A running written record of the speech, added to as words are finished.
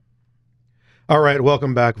All right,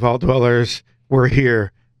 welcome back, Vault Dwellers. We're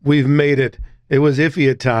here. We've made it. It was iffy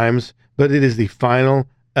at times, but it is the final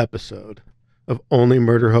episode of Only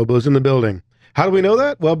Murder Hobos in the Building. How do we know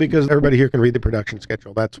that? Well, because everybody here can read the production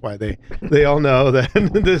schedule. That's why they all know that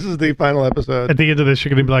this is the final episode. At the end of this,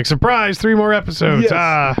 you're going to be like, surprise, 3 more episodes.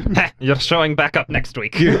 Yes. You're showing back up next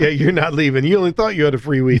week. You're not leaving. You only thought you had a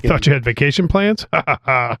free You weekend. thought you had vacation plans?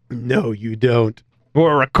 No, you don't.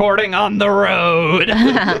 We're recording on the road.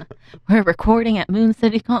 We're recording at Moon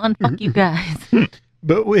City Con. Fuck you guys.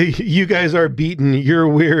 But you guys are beaten. You're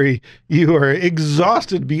weary. You are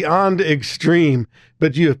exhausted beyond extreme.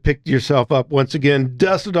 But you have picked yourself up once again,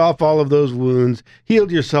 dusted off all of those wounds, healed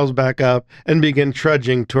yourselves back up, and begin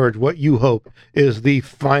trudging towards what you hope is the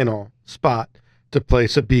final spot to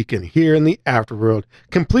place a beacon here in the Afterworld,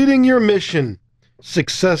 completing your mission,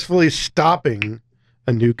 successfully stopping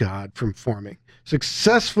a new god from forming,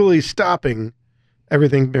 successfully stopping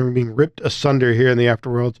everything being ripped asunder here in the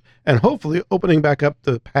Afterworlds, and hopefully opening back up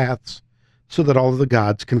the paths so that all of the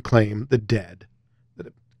gods can claim the dead that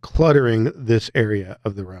are cluttering this area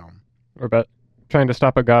of the realm. We're about trying to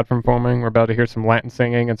stop a god from forming. We're about to hear some Latin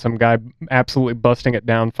singing and some guy absolutely busting it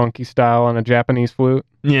down funky style on a Japanese flute.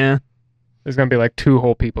 Yeah. There's going to be like 2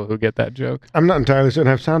 whole people who get that joke. I'm not entirely certain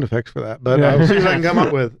I have sound effects for that, but Yeah. I'll see what I can come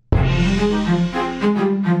up with.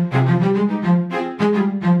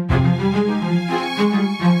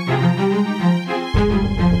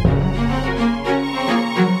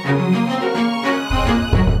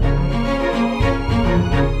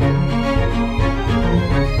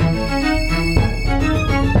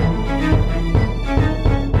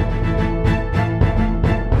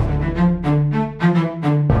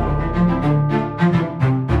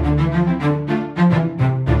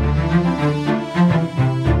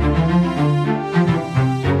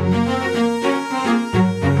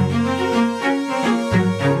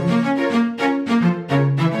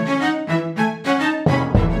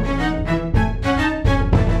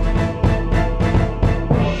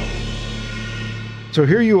 So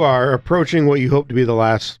here you are, approaching what you hope to be the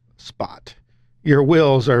last spot. Your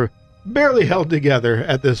wills are barely held together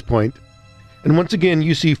at this point, and once again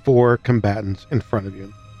you see 4 combatants in front of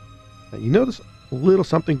you. Now, you notice a little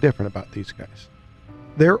something different about these guys.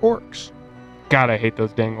 They're orcs. God, I hate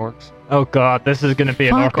those dang orcs. Oh god, this is gonna be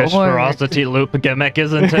an Fuck orcish ferocity loop gimmick,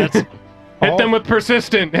 isn't it? Hit them with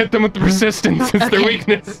persistent. Hit them with the persistence. It's their Okay.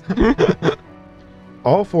 weakness.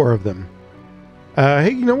 All 4 of them. Hey,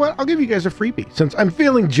 you know what? I'll give you guys a freebie, since I'm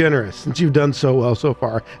feeling generous, since you've done so well so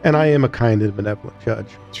far, and I am a kind and benevolent judge.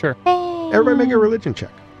 Sure. Everybody make a religion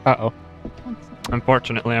check. Uh-oh.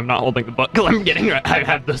 Unfortunately, I'm not holding the book because I'm getting. I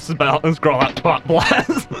have the spell and scroll out spot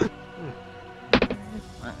blast.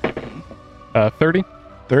 30?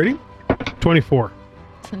 30? 24.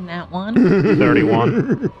 It's in that one.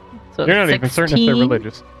 31. So You're not even certain if they're 16,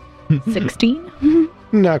 religious. 16?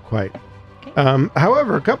 Not quite.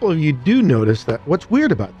 However, a couple of you do notice that what's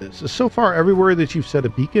weird about this is so far everywhere that you've set a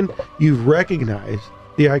beacon, you've recognized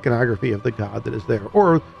the iconography of the god that is there,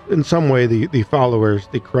 or in some way the followers,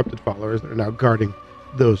 the corrupted followers that are now guarding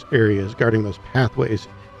those areas, guarding those pathways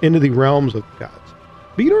into the realms of the gods.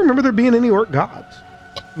 But you don't remember there being any orc gods.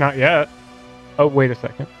 Not yet. Oh, wait a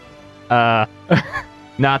second.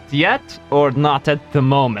 Not yet, or not at the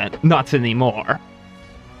moment. Not anymore.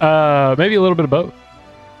 Maybe a little bit of both.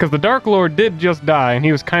 Because the Dark Lord did just die, and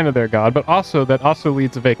he was kind of their god, but also that also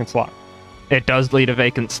leads a vacant slot. It does lead a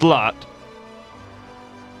vacant slot.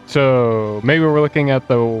 So maybe we're looking at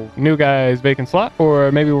the new guy's vacant slot,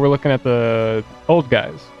 or maybe we're looking at the old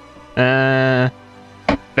guy's.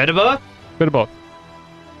 Bit of both? Bit of both.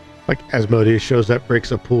 Like Asmodeus shows up,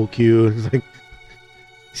 breaks a pool cue, and is like,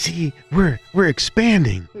 see, we're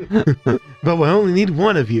expanding, but we only need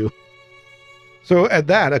one of you. So at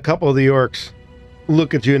that, a couple of the orcs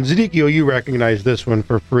look at you, and Zedekiel, you recognize this one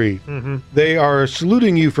for free. Mm-hmm. They are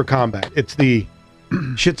saluting you for combat. It's the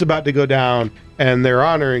shit's about to go down, and they're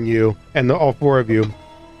honoring you, and all 4 of you.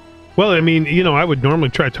 Well, I mean, you know, I would normally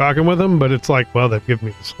try talking with them, but it's like, well, they've given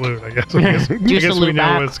me the salute. I guess we salute know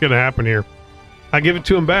back. what's going to happen here. I give it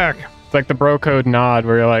to them back. It's like the bro code nod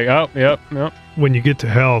where you're like, oh, yep. When you get to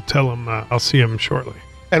hell, tell them I'll see them shortly.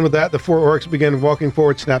 And with that, the 4 orcs begin walking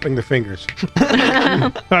forward, snapping their fingers.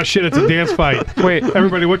 Oh, shit, it's a dance fight. Wait,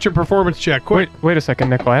 Everybody, what's your performance check? Quick. wait a second,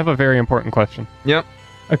 Nickel. I have a very important question. Yep.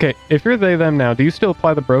 Okay, if you're they, them now, do you still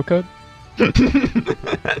apply the bro code?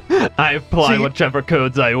 I apply See- whichever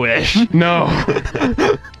codes I wish. No.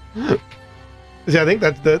 See, I think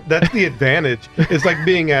that's the advantage. It's like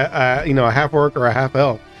being a half orc or a half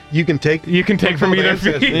elf. You can take from either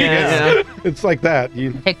ancestors. feet. Yeah. It's like that.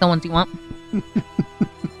 Take the ones you want.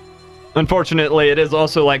 Unfortunately, it is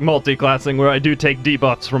also like multi-classing where I do take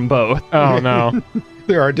debuffs from both. Oh no.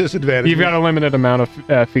 There are disadvantages. You've got a limited amount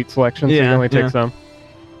of feat selection, so you Yeah, only take yeah. some.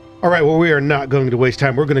 All right, well, we are not going to waste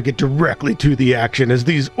time. We're going to get directly to the action as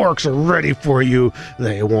these orcs are ready for you.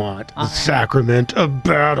 They want the sacrament of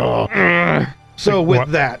battle. So Like with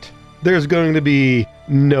what? that, there's going to be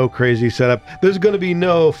no crazy setup. There's going to be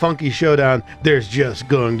no funky showdown. There's just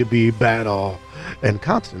going to be battle. And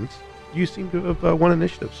Constance, you seem to have won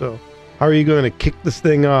initiative, so how are you going to kick this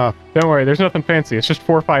thing off? Don't worry, there's nothing fancy. It's just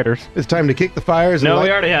 4 fighters. It's time to kick the fires. No, and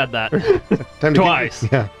we already had that. time to Twice.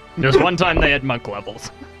 Yeah. Just one time they had monk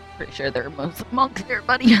levels. Pretty sure there are most monks here,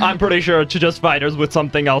 buddy. I'm pretty sure it's just fighters with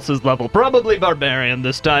something else's level. Probably barbarian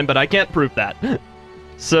this time, but I can't prove that.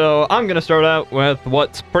 So I'm going to start out with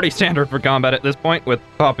what's pretty standard for combat at this point, with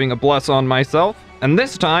popping a bless on myself. And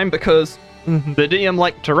this time, because the DM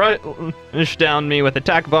liked to rush down me with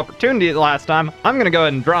attack of opportunity last time, I'm going to go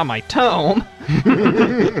ahead and draw my tome.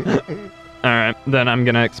 Alright, then I'm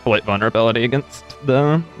going to exploit vulnerability against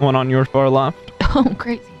the one on your far left. Oh,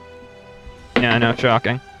 crazy. Yeah, I know,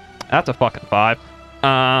 shocking. That's a fucking 5.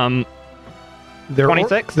 They're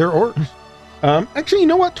 26? They're orcs. Actually, you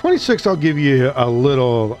know what? 26, I'll give you a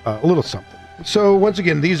little something. So once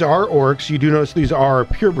again, these are orcs. You do notice these are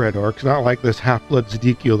purebred orcs, not like this half-blood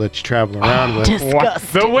Zedekiel that you travel around with.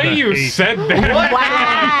 Disgusting. The way you said that.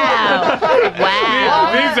 Wow.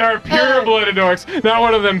 Wow. These are pure-blooded orcs, not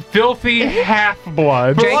one of them filthy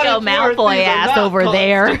half-bloods. For what Draco it's worth, Malfoy these are ass not over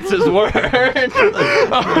there. Constance's words.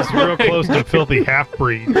 It's real close to filthy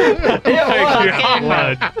half-breed.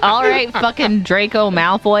 Blood. All right, fucking Draco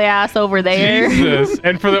Malfoy ass over there. Jesus.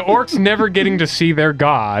 And for the orcs never getting to see their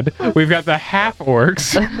god, we've got the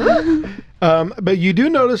half-orcs. But you do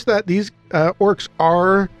notice that these orcs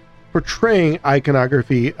are portraying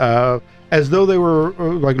iconography as though they were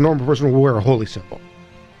like a normal person would wear a holy symbol.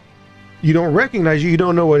 You don't recognize you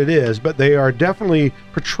don't know what it is, but they are definitely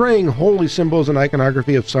portraying holy symbols and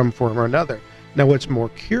iconography of some form or another. Now, what's more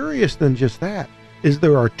curious than just that is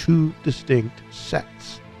there are 2 distinct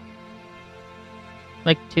sets.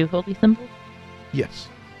 Like 2 holy symbols? Yes.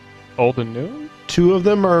 Old and new? 2 of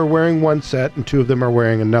them are wearing one set and 2 of them are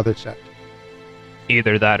wearing another set.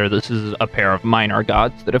 Either that or this is a pair of minor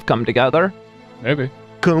gods that have come together. Maybe.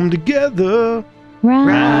 Come together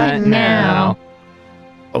Right now.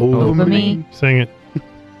 over me. Sing it.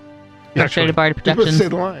 Frustrated Bard You're supposed to say Productions.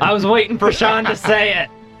 the line. I was waiting for Sean to say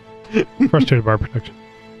it. Frustrated bar protection.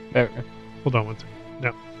 There we go. Hold on one second.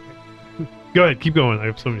 No. Go ahead. Keep going. I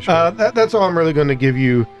have something to show you. That's all I'm really going to give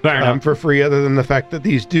you Fair enough. for free, other than the fact that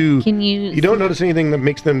these do. Can you... You don't notice anything that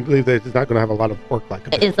makes them believe that it's not going to have a lot of orc-like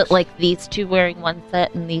abilities. Is it like these 2 wearing one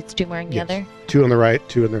set and these 2 wearing the Yes. other? 2 on the right,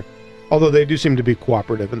 2 on the... Although they do seem to be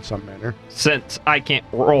cooperative in some manner. Since I can't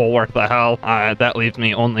roll worth the hell, that leaves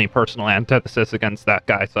me only personal antithesis against that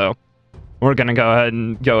guy, so we're gonna go ahead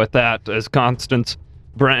and go with that, as Constance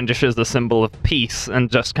brandishes the symbol of peace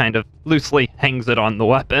and just kind of loosely hangs it on the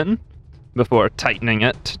weapon before tightening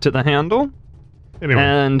it to the handle. Anyway,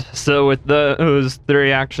 And so with those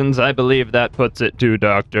 3 actions, I believe that puts it to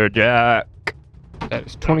Dr. Jack. That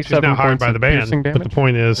is she's 27 now hired points by of the band. piercing But the damage.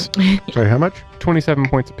 point is, Sorry, how much? 27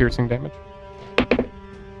 points of piercing damage.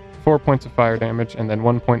 4 points of fire damage, and then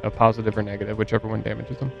 1 point of positive or negative, whichever one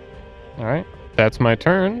damages them. All right. That's my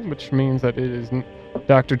turn, which means that it is...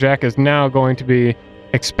 Dr. Jack is now going to be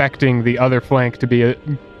expecting the other flank to be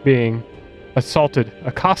being assaulted,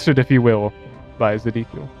 accosted, if you will, by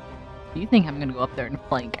Zedekiel. You think I'm gonna go up there and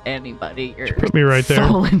flank anybody? You're put me right there.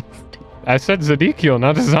 so I said Zedekiel,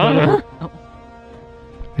 not Azana.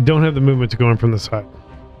 I don't have the movement to go in from the side.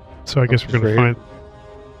 So I guess we're going to Straight. find...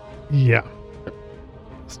 Yeah.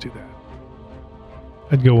 Let's do that.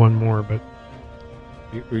 I'd go one more, but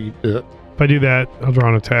if I do that, I'll draw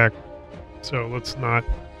an attack. So let's not...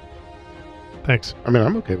 Thanks. I mean,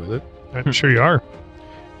 I'm okay with it. I'm sure you are.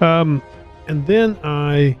 And then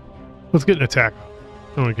let's get an attack.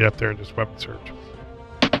 I want to get up there and just weapon search.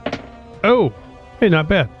 Oh! Hey, not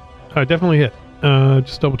bad. I definitely hit.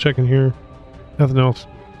 Just double checking here. Nothing else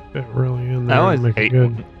really in there. I always Make it hate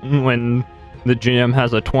good. when the GM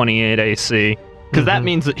has a 28 AC, because that Mhm.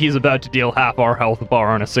 means that he's about to deal half our health bar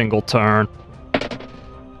on a single turn.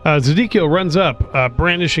 Zedekiel runs up,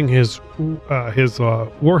 brandishing his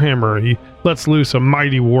warhammer. He lets loose a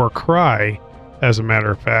mighty war cry, as a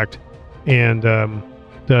matter of fact, and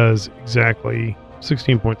does exactly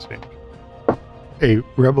 16 points of damage. A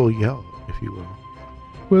rebel yell, if you will.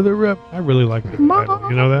 With a rep, I really like the title.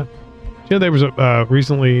 You know that? Yeah, there was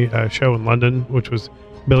recently a show in London, which was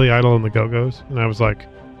Billy Idol and the Go-Go's, and I was like,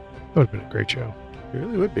 that would have been a great show. It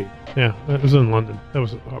really would be. Yeah, it was in London. That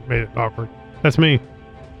was made it awkward. That's me.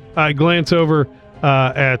 I glance over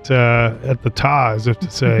at the Ta as if to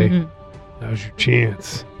say, "Now's your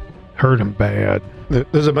chance. Hurt him bad."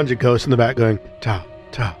 There's a bunch of ghosts in the back going, ta,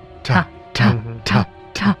 ta, ta, ta, ta,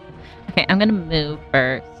 ta. Okay, I'm going to move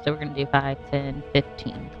first. So we're going to do 5, 10,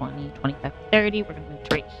 15, 20, 25, 30. We're going to move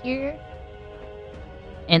to right here.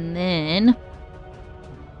 And then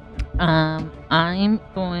I'm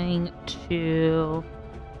going to,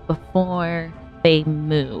 before they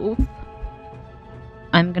move,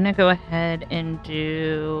 I'm going to go ahead and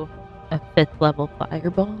do a 5th level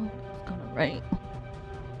fireball. It's going to right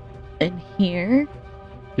in here.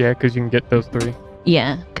 Yeah, because you can get those 3.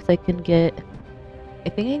 Yeah, because I think I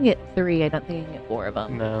can get 3. I don't think I can get 4 of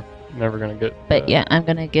them. No, never gonna get. But yeah, I'm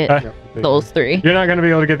going to get Yeah, those 3. You're not gonna be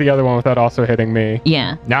able to get the other one without also hitting me.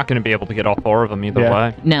 Yeah. Not going to be able to get all 4 of them either Yeah.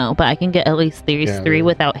 way. No, but I can get at least 3 Yeah, three yeah.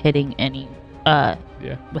 without hitting any Yeah.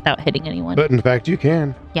 without hitting anyone. But in fact, you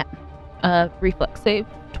can Reflex save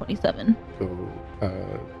 27. go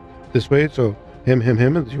this way. So him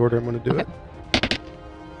is the order I'm going to do Okay. it.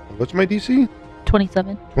 What's my DC?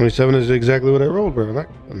 27. 27 is exactly what I rolled, bro.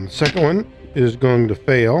 And the second one is going to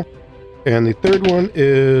fail, and the third one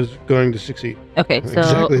is going to succeed. Okay, so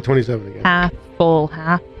Exactly 27 again. half, full,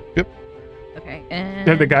 half. Yep. Okay, And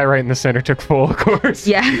the and guy right in the center took full, of course.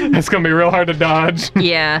 yeah, It's gonna be real hard to dodge.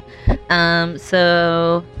 yeah.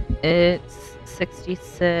 So it's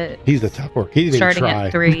 66. He's the top work. He didn't even starting try.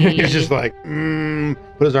 at 3. He's just like,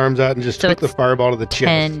 put his arms out and just So took the it's fireball to the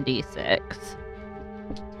chest. 10d6.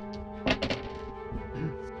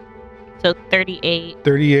 So 38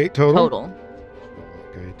 38 total. total.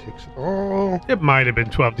 Okay, takes it all. It might have been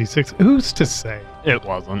 12d6. Who's to say? It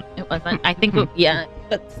wasn't. It wasn't. I think. Yeah,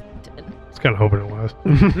 that's 10. I was kind of hoping it was.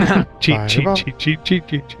 Fireball.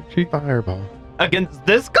 cheat. Fireball. Against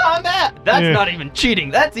this combat? That's Yeah. not even cheating.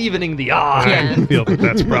 That's evening the odds. Yeah. I feel that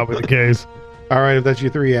that's probably the case. All right, if that's your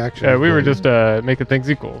 3 actions. Yeah, we were then- just making things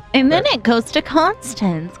equal. And then it goes to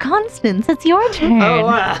Constance. Constance, it's your turn. Oh,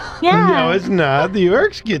 wow. Yeah. No, it's not. The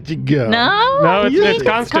orcs get to go. No? No, it's, you it's think it's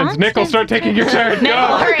Constance. Nickel, start taking your turn. Nickel,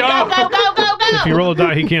 Go, hurry, go, go, go, go, If you go. roll a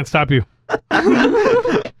die, he can't stop you.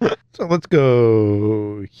 So let's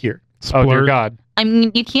go here. Oh, dear Splurge. God. I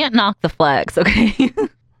mean, you can't knock the flags, okay?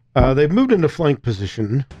 They've moved into flank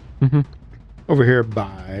position Mhm. over here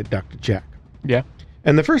by Dr. Jack. Yeah.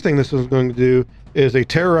 And the first thing this is going to do is a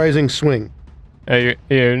terrorizing swing. You're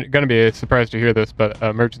going to be surprised to hear this, but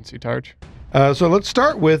emergency charge. So let's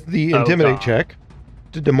start with the Oh, intimidate God. check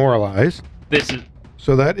to demoralize. This is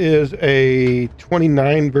So that is a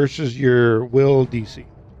 29 versus your will DC.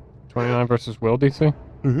 29 versus will DC?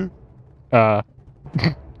 Mm-hmm.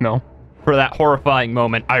 No. for that horrifying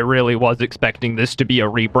moment. I really was expecting this to be a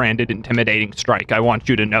rebranded intimidating strike. I want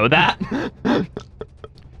you to know that.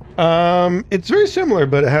 It's very similar,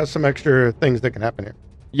 but it has some extra things that can happen here.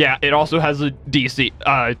 Yeah, it also has a DC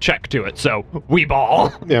check to it, so we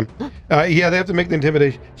ball. Yeah. Yeah, they have to make the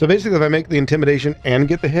intimidation. So basically, if I make the intimidation and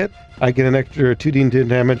get the hit, I get an extra 2d10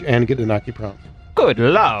 damage and get to knock you prone. Good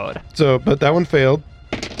lord. So, but that one failed.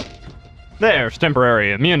 There's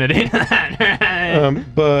temporary immunity.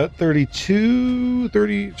 But 33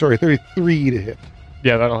 to hit.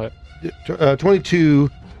 Yeah, that'll hit. 22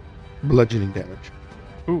 bludgeoning damage.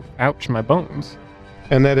 Ooh, ouch, my bones.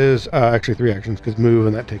 And that is actually 3 actions because move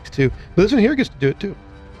and that takes 2. But this one here gets to do it too.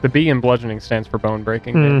 The B in bludgeoning stands for bone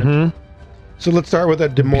breaking damage. Mm-hmm. So let's start with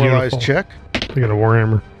that demoralized Beautiful. check. I got a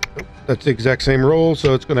warhammer. That's the exact same roll,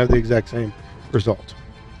 so it's going to have the exact same result.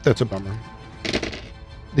 That's a bummer.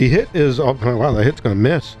 The hit is... Oh, wow, the hit's going to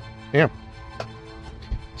miss. Damn.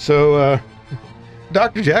 So,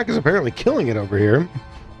 Dr. Jack is apparently killing it over here.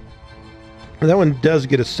 And that one does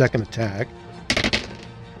get a second attack.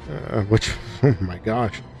 Which... Oh, my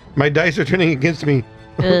gosh. My dice are turning against me.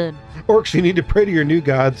 Good. Orcs, you need to pray to your new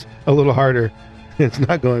gods a little harder. It's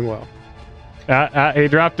not going well. He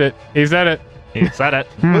dropped it. He said it. He said it.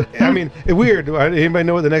 But, I mean, weird. Anybody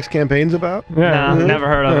know what the next campaign's about? Yeah. No, never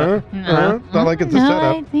heard of it. No. Not like it's a no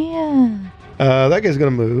setup. idea. That guy's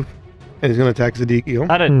going to move. And he's going to attack Zedekiel.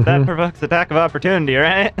 That provokes attack of opportunity,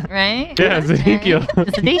 right? Right? Yeah, Ezekiel.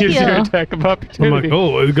 Right? Use your Ezekiel. attack of I'm opportunity. like,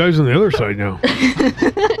 oh, the guy's on the other side now.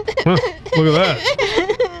 Huh, look at that.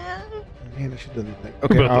 Man, I should have done the thing.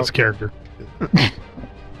 Okay, Okay, about this character.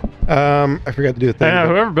 I forgot to do a thing. Yeah,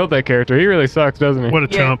 whoever built that character, he really sucks, doesn't he? What a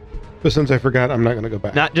Yeah. chump. But since I forgot, I'm not going to go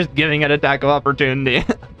back. Not just giving it attack of opportunity.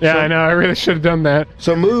 Yeah, I know. I really should have done that.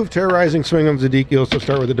 So move, terrorizing swing on Zedekiel. So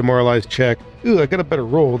start with a demoralized check. Ooh, I got a better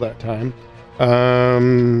roll that time.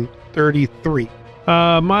 33.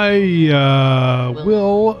 My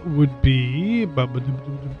will would be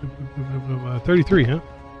 33, huh?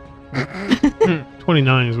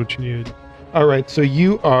 29 is what you needed. All right, so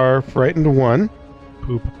you are frightened 1,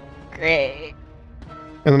 Poop. Great.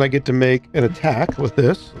 and then I get to make an attack with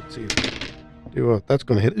this. Let's see. That's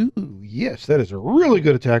going to hit. Ooh, yes, that is a really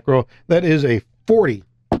good attack roll. That is a 40.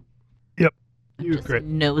 You Just crit.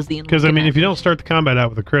 nosy and Because, I looking mean, at if you me. don't start the combat out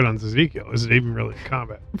with a crit on Ezekiel, is it even really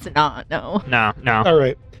combat? It's not, no. No. All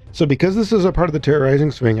right. So because this is a part of the terrorizing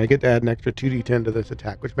swing, I get to add an extra 2d10 to this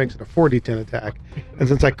attack, which makes it a 4d10 attack. And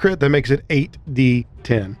since I crit, that makes it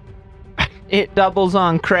 8d10. It doubles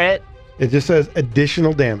on crit. It just says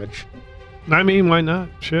additional damage. I mean, why not?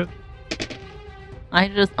 Shit. I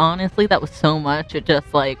just, honestly, that was so much, it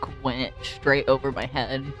just, like, went straight over my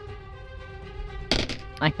head.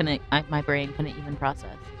 My brain couldn't even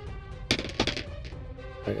process.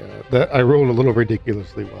 I rolled a little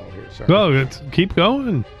ridiculously well here. Sorry. Well, keep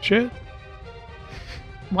going. Shit.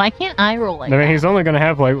 Why can't I roll like I mean, that? he's only going to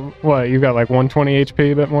have, like, what? You got, like, 120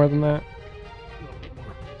 HP, a bit more than that?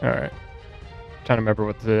 All right. Trying to remember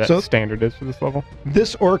what the So- standard is for this level.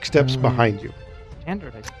 This orc steps behind you.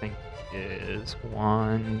 Standard, I think, is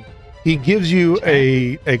 1. He gives you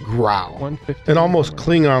a growl, 150. an almost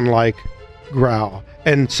Klingon-like growl.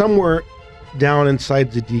 And somewhere down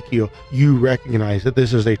inside Zedekiel, you recognize that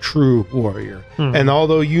this is a true warrior. And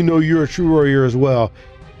although you know you're a true warrior as well,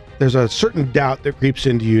 there's a certain doubt that creeps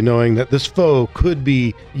into you, knowing that this foe could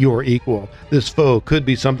be your equal. This foe could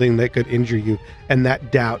be something that could injure you. And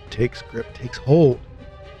that doubt takes grip, takes hold.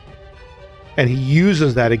 And he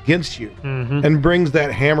uses that against you and brings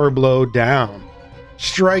that hammer blow down,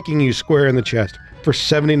 striking you square in the chest for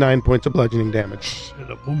 79 points of bludgeoning damage. And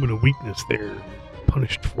a moment of weakness there.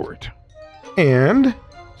 Punished for it. And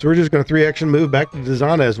so we're just going to 3-action move back to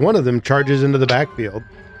Dazana as one of them charges into the backfield.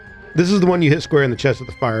 This is the one you hit square in the chest with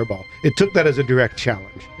the fireball. It took that as a direct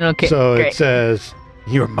challenge. Okay, So great. it says,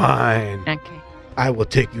 "You're mine. Okay. I will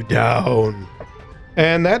take you down."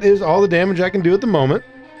 And that is all the damage I can do at the moment.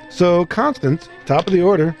 So Constance, top of the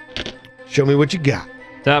order, show me what you got.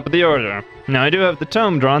 Top of the order. Now, I do have the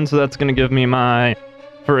tome drawn, so that's going to give me my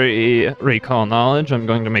free recall knowledge. I'm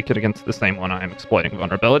going to make it against the same one I am exploiting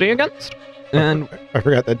vulnerability against. And I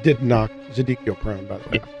forgot that did knock Zedekiel prone, by the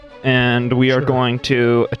way. and we are Sure. going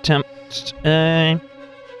to attempt a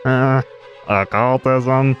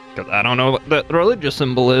occultism, because I don't know what the religious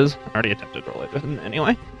symbol is. I already attempted religion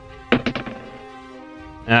anyway.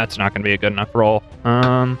 That's not going to be a good enough roll.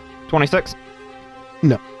 26?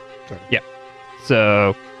 No. Sorry. Yeah.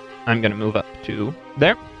 So I'm going to move up to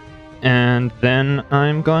there. And then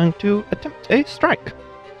I'm going to attempt a strike.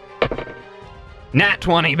 Nat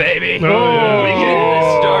 20, baby! Oh. We get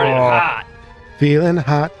this started hot. Feeling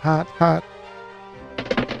hot, hot, hot.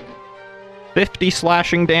 50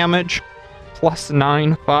 slashing damage, plus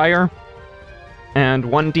 9 fire, and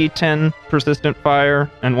 1d10 persistent fire,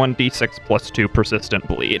 and 1d6 plus 2 persistent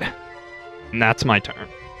bleed. And that's my turn.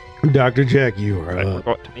 Dr. Jack, you are Right, we're up.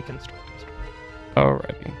 going to make instructions.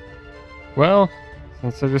 Alrighty. Well,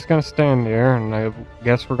 since they're just gonna stand here, and I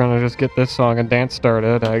guess we're gonna just get this song and dance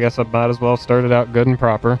started, I guess I might as well start it out good and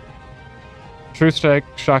proper. True Strike,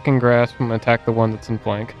 Shocking Grasp, I'm gonna attack the one that's in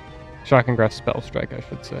flank. Shocking Grasp, Spell Strike, I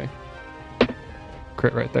should say.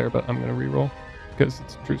 Crit right there, but I'm gonna reroll, because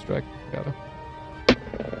it's True Strike. Gotta.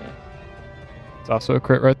 It's also a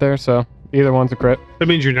crit right there, so either one's a crit. That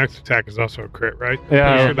means your next attack is also a crit, right? Yeah,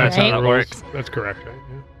 Pretty sure that's how Right. that That works. works. That's correct, right?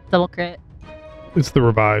 Yeah. Double crit. It's the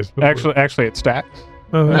revised. but Actually, it stacks.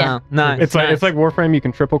 oh, Yeah. No, nice. It's like Warframe. You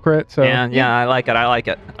can triple crit. So Yeah, I like it.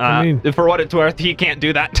 I mean- For what it's worth, he can't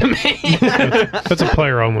do that to me. that's a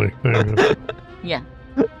player only thing. Yeah.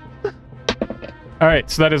 All right,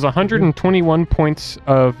 so that is 121 points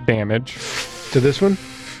of damage, To this one?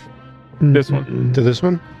 This one. To this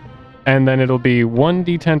one? and then it'll be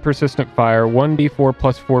 1d10 persistent fire, 1d4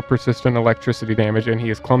 plus 4 persistent electricity damage, and he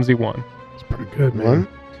is clumsy 1. It's pretty good, man.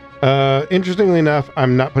 One. Interestingly enough,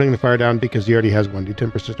 I'm not putting the fire down because he already has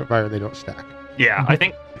 1d10 persistent fire and they don't stack. Yeah, I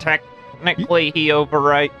think technically he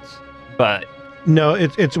overwrites, but No,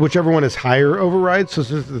 it's whichever one is higher overrides. So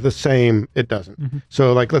since it's the same, it doesn't. Mhm.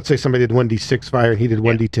 So like, let's say somebody did 1d6 fire and he did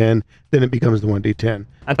 1d10, then it becomes the 1d10.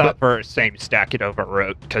 I thought for same stack it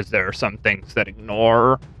overwrote because there are some things that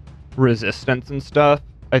ignore resistance and stuff.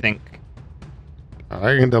 I think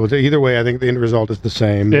I can double check. Either way, I think the end result is the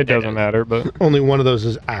same. It doesn't matter, but Only one of those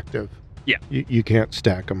is active. Yeah. You can't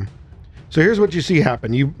stack them. So here's what you see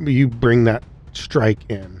happen. You bring that strike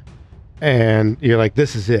in, and you're like,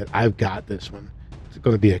 this is it. I've got this one. It's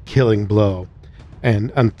going to be a killing blow.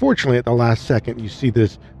 And unfortunately, at the last second, you see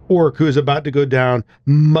this orc who is about to go down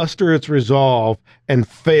muster its resolve and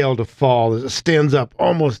fail to fall as it stands up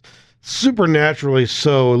almost supernaturally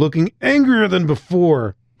so, looking angrier than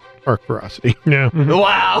before. arc ferocity. Yeah.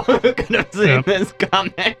 Wow. Could have seen Yep. this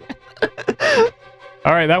coming.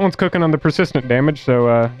 All right, that one's cooking on the persistent damage,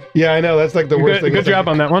 so Yeah, I know. That's like the worst thing. good It's like job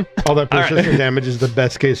on that one. all that All right. persistent damage is the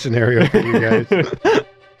best case scenario for you guys.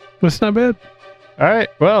 That's not bad. All right,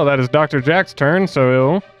 well, that is Dr. Jack's turn,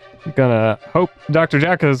 so I'm gonna hope Dr.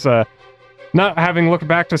 Jack is not having looked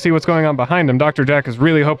back to see what's going on behind him. Dr. Jack is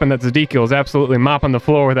really hoping that Zedekiel is absolutely mopping the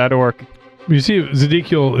floor with that orc. You see,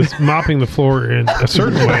 Zedekiel is mopping the floor in a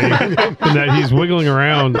certain way, in that he's wiggling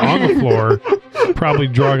around on the floor, probably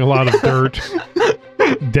drawing a lot of dirt,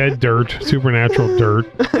 dead dirt, supernatural dirt.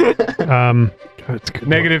 God, it's good.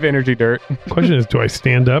 Negative energy dirt. Question is, do I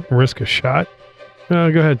stand up and risk a shot? Go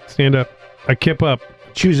ahead, stand up. I kip up.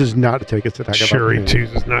 Chooses not to take its attack. of Sure, he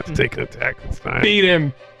opportunity. chooses not to take an attack this time. Beat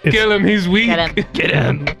him. It's- Kill him. He's weak. Get him. Get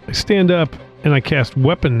him. I stand up and I cast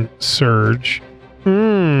Weapon Surge.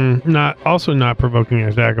 Not provoking an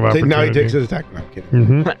attack of opportunity. Now he takes his attack. No, I'm kidding.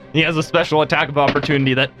 Mm-hmm. He has a special attack of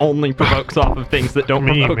opportunity that only provokes off of things that don't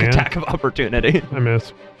Me, provoke man. attack of opportunity. I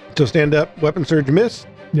miss. So stand up, weapon surge, miss.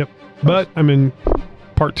 But I'm in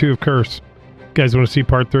part 2 of Curse. Guys want to see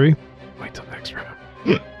part 3? Wait till next round.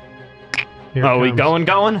 Here it Oh, we comes.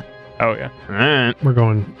 going? Oh, yeah. All right. We're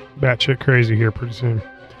going batshit crazy here pretty soon.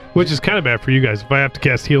 Which is kind of bad for you guys. If I have to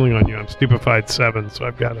cast healing on you, I'm stupefied 7, so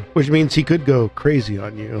I've got to. Which means he could go crazy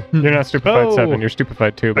on you. You're not stupefied Oh. 7, you're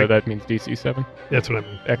stupefied 2, but I- that means DC 7. That's what I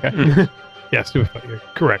mean. Okay. Yeah, stupefied. You're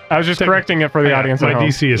correct. I was just Technically- correcting it for the Yeah, audience my at home.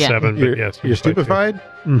 DC is Yeah. 7, but yes. You're stupefied?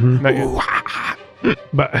 Mm-hmm. Not yet.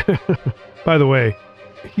 But by the way,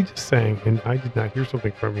 he just sang, and I did not hear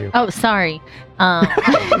something from you. Oh, sorry.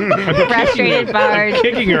 Frustrated Bard. I'm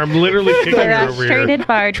kicking her. I'm literally kicking her over here. Frustrated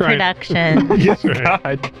Bard Trying- production. Yes, right.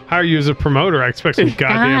 God. Hire you as a promoter. I expect some God,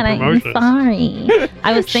 goddamn I'm promotions. sorry.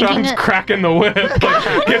 I was thinking Sean's that. cracking the whip.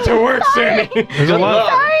 Like, get to work, Sammy. There's a lot.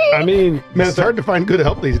 I mean, Man, it's hard to find good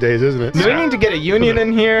help these days, isn't it? Do we need to get a union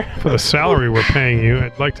in here? for the salary we're paying you,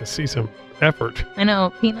 I'd like to see some effort. I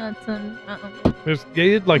know peanuts and. There's,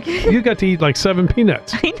 you got to eat like 7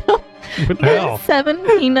 peanuts. I know. What the hell? 7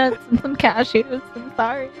 peanuts and some cashews. I'm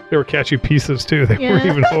sorry. They were cashew pieces too. They weren't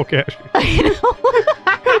Yeah. even whole cashew. I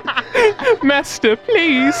know. Master,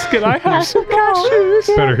 please, can I have some cashews?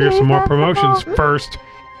 Better hear some more promotions first.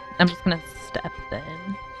 I'm just gonna step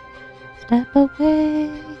then. Step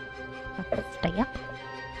away. Stay up.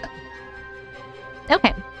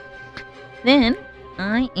 Okay. Then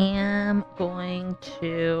I am going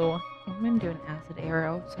to. I'm gonna do an acid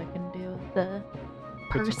arrow so I can do the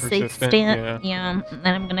It's a persistent. persistent, Yeah. And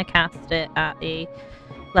I'm gonna cast it at a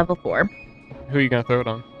level 4. Who are you going to throw it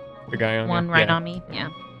on? The guy on One you? right Yeah. on me. Yeah.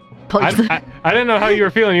 I didn't know how you were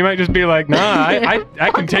feeling. You might just be like, nah,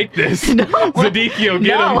 I can take this. No. Zedekiel,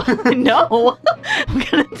 get him. No. I'm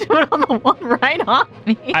gonna do it on the one right on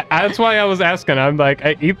me. That's why I was asking. I'm like,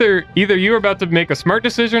 either you're about to make a smart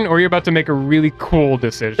decision or you're about to make a really cool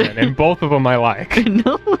decision, and both of them I like.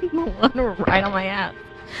 No, the one right on my ass.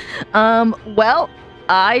 Well,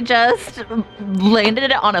 I just landed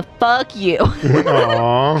it on a fuck you.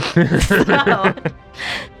 Aww. So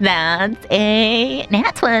that's a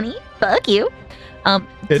nat 20. Fuck you.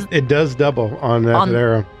 It does double on that On-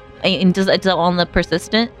 arrow. And does it on the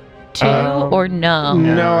persistent too, or no?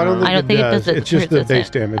 No, I don't think, I don't think it does it It's just the base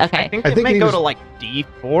persistent. damage. Okay. I think I it think may he go was- to like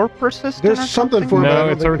D4 persistent. There's or something for- something. I No, don't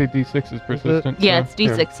it's think- already D6 is persistent. Yeah, so- it's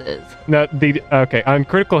D6s. No, okay. On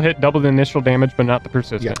critical hit, double the initial damage, but not the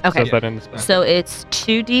persistent. Yeah. Okay. Says that in the spell. So it's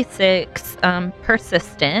 2d6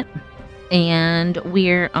 persistent, and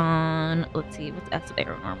we're on. Let's see, what's acid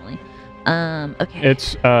arrow normally? Okay.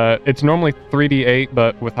 It's normally 3d8,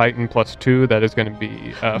 but with heightened +2, that is going to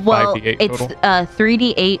be well, 5d8 it's total.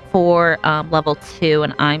 3d8 for level 2,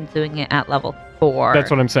 and I'm doing it at level 4.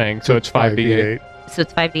 That's what I'm saying. So it's 5d8. So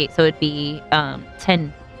it's 5d8. So it'd be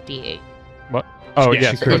 10d8. Oh, Yeah,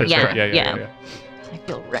 yes. she could. that's right. Yeah, Yeah. yeah. I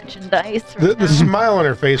feel wretched dice. The Right now. smile on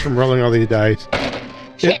her face from rolling all these dice.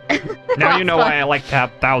 Shit. Now you know why I like to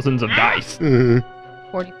have thousands of dice. hmm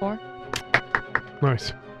 44.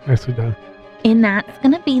 Nice. Nicely done. And that's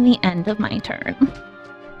gonna be the end of my turn.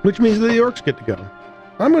 Which means that the orcs get to go.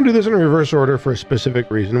 I'm going to do this in reverse order for a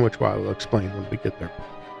specific reason, which I will explain when we get there.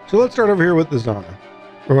 So let's start over here with the Zana,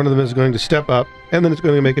 where one of them is going to step up, and then it's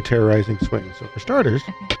going to make a terrorizing swing. So for starters,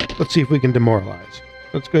 let's see if we can demoralize.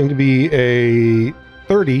 That's going to be a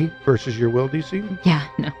 30 versus your will DC. Yeah.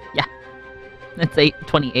 That's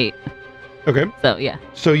 28. Okay, So yeah.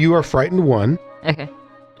 so you are frightened 1, Okay.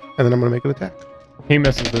 and then I'm going to make an attack. He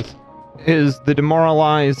misses this. Is the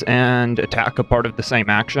demoralize and attack a part of the same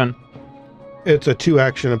action? It's a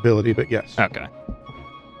 2-action ability, but yes. Okay.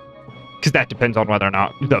 Because that depends on whether or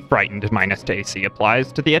not the frightened minus to AC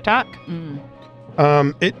applies to the attack.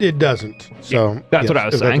 It doesn't. So that's what I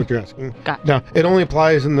was if saying. That's what you're asking. Gotcha. Now, it only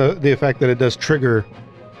applies in the effect that it does trigger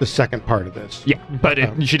the second part of this. Yeah, but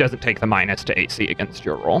she doesn't take the minus to AC against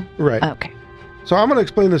your roll. Right. Okay. So I'm going to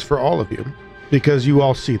explain this for all of you because you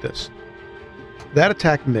all see this. That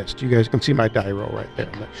attack missed. You guys can see my die roll right there,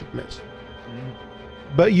 and that should miss.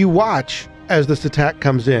 But you watch as this attack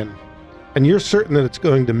comes in, and you're certain that it's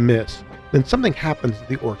going to miss. Then something happens to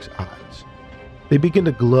the orc's eyes. They begin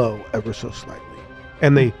to glow ever so slightly,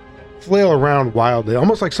 and they flail around wildly,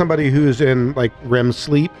 almost like somebody who's in like REM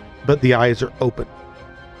sleep, but the eyes are open.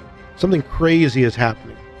 Something crazy is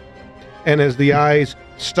happening. And as the eyes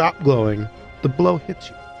stop glowing, the blow hits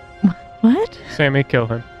you. What? Sammy, kill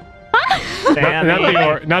him. Sammy,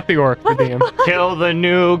 Not the orc, the DM. kill the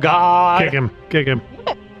new god. Kick him.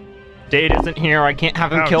 Date isn't here. I can't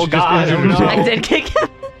have him Ouch, kill you just God. injured Oh, no. yourself. I did kick him.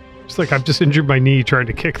 It's like I've just injured my knee trying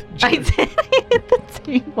to kick the I did hit the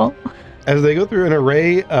table. As they go through an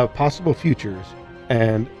array of possible futures,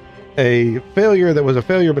 and a failure that was a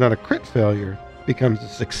failure but not a crit failure becomes a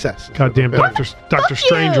success. Goddamn Dr.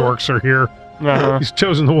 Strange you. orcs are here. Uh-huh. He's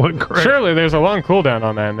chosen the one correct. Surely there's a long cooldown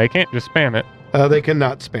on that, and they can't just spam it. They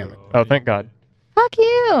cannot spam it. Oh, thank God. Fuck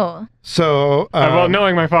you. So, Well,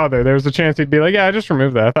 knowing my father, there's a chance he'd be like, yeah, just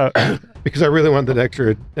remove that. I thought, because I really want that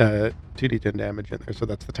extra 2d10 damage in there, so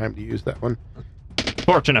that's the time to use that one.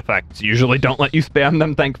 Fortune effects usually don't let you spam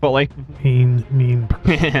them, thankfully. Mean.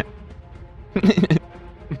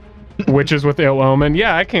 witches with ill omen.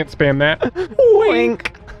 Yeah, I can't spam that.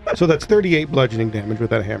 Wink. So that's 38 bludgeoning damage with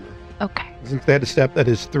that hammer. Okay. Since they had to step, that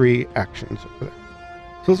is 3 actions over there.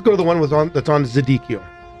 So let's go to the one that's on Zadikio.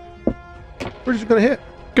 We're just going to hit.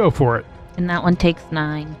 Go for it. And that one takes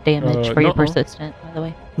 9 damage for your no. persistent, by the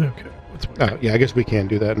way. Okay. Let's Oh, yeah, I guess we can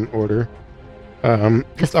do that in order.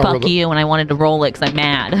 Because I'll roll fuck you, and I wanted to roll it because I'm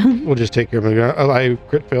mad. We'll just take care of it. I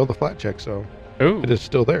crit failed the flat check, so Ooh. it is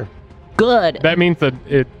still there. Good. That means that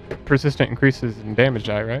it persistent increases in damage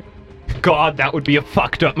die, right? God, that would be a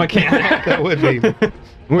fucked up mechanic. That would be.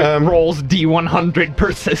 Rolls D100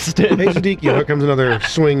 persistent. Hey, Zadikio, here comes another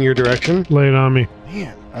swing your direction. lay it on me.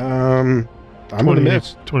 Man, I'm going to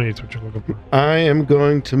miss. 28 is what you're looking for. I am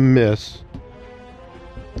going to miss.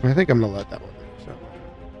 I think I'm going to let that one miss. So.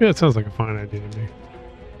 Yeah, it sounds like a fine idea to me.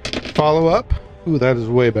 Follow up. Ooh, that is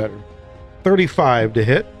way better. 35 to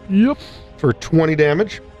hit Yep. for 20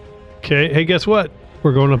 damage. Okay. Hey, guess what?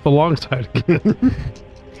 We're going up the long side again.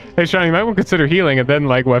 Hey, Sean, you might want to consider healing and then,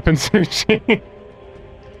 like, weapon searching.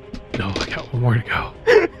 No, I got one more to go.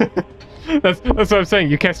 That's what I'm saying.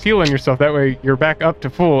 You cast heal on yourself. That way you're back up to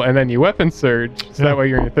full, and then you weapon surge. So Yeah. that way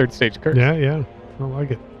you're in your 3rd stage curse. Yeah. I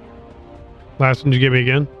like it. Last one you give me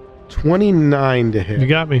again? 29 to You hit.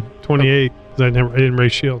 got me. 28. 'Cause I didn't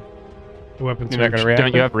raise shield. The weapon You're not going to surge. react.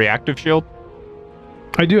 Don't you have reactive shield?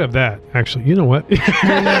 I do have that, actually. You know what?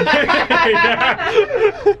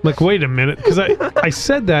 Like, wait a minute. Because I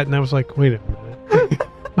said that and I was like, wait a minute.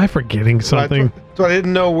 Am I forgetting something? So I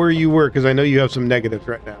didn't know where you were because I know you have some negatives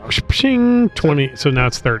right now. Pshing, 20. So now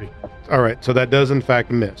it's 30. All right, so that does in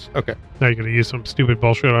fact miss. Okay. Now you're going to use some stupid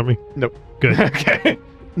bullshit on me? Nope. Good. Okay.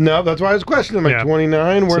 No, that's why I was questioning. Like Yeah.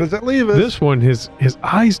 29, where So does that leave us? This one, his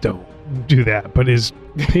eyes don't do that, but his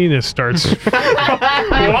penis starts. He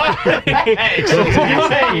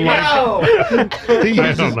I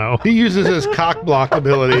uses, don't know. He uses his cock block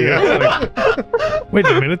ability. Wait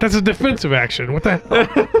a minute, that's a defensive action. What the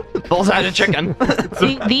hell? Bullseye chicken. This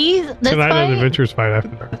Tonight on fight, Adventures Fight After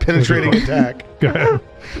Dark. Penetrating attack. Go ahead.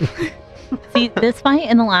 this fight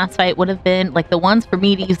and the last fight would have been like the ones for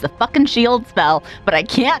me to use the fucking shield spell, but I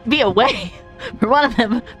can't be away for one of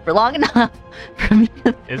them for long enough for me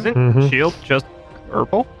to... Isn't Mhm. shield just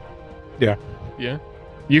herbal? Yeah.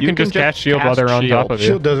 You can just cast shield while cast they're on top shield. of you.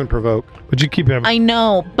 Shield doesn't provoke. But you keep having I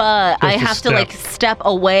know, but Just I a have to step. like step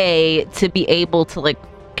away to be able to like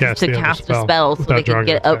cast, to the other cast a spell so without they can drawing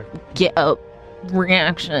get an a attack. get a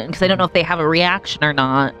reaction, because I don't know if they have a reaction or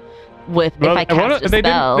not with if I cast a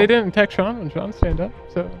spell. They didn't attack Sean when Sean stand up.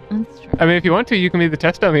 So That's true. I mean, if you want to, you can be the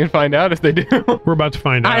test dummy and find out if they do. We're about to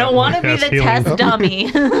find out. I don't when want to we be cast the healing.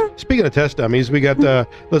 test dummy. Speaking of test dummies, we got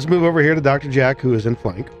let's move over here to Dr. Jack, who is in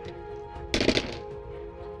flank.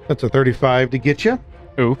 That's a 35 to get you.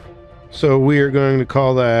 Oof. So we are going to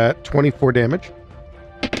call that 24 damage.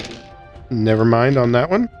 Never mind on that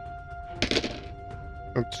one.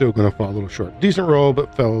 I'm still going to fall a little short. Decent roll,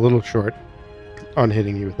 but fell a little short on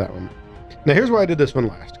hitting you with that one. Now here's why I did this one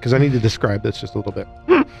last, because I need to describe this just a little bit.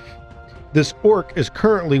 This orc is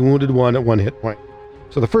currently wounded 1 at 1 hit point.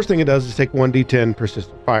 So the first thing it does is take 1d10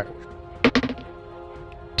 persistent fire.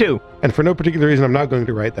 2. And for no particular reason, I'm not going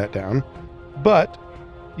to write that down. But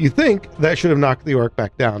You think that should have knocked the orc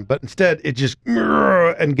back down, but instead it just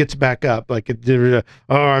and gets back up like it did.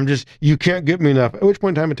 You can't get me enough. At which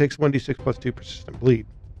point in time it takes 1d6 plus 2 persistent bleed.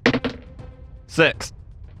 6.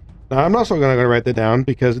 Now I'm also going to write that down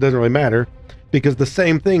because it doesn't really matter, because the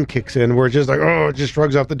same thing kicks in where it's just like, it just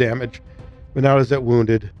shrugs off the damage. But now it's at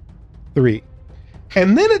wounded 3.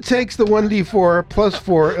 And then it takes the 1d4 plus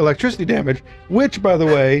 4 electricity damage, which, by the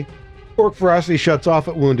way, Orc Ferocity shuts off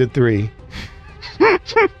at wounded 3.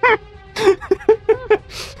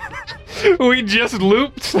 We just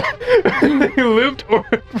looped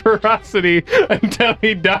Orc Ferocity until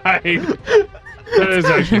he died. That is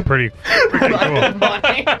actually pretty cool.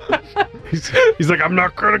 He's like, I'm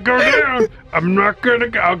not gonna go down. I'm not gonna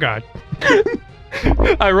go. Oh God.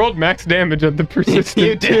 I rolled max damage on the persistent.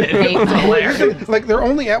 You did. It's hilarious. Like, they're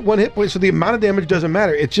only at 1 hit point, so the amount of damage doesn't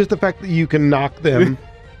matter. It's just the fact that you can knock them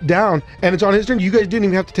down, and it's on his turn. You guys didn't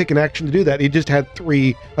even have to take an action to do that. He just had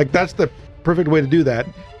 3. Like, that's the perfect way to do that,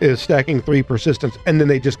 is stacking 3 persistence, and then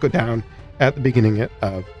they just go down at the beginning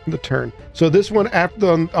of the turn. So this one, after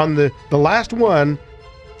on the last one,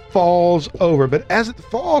 falls over, but as it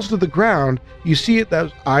falls to the ground, you see it,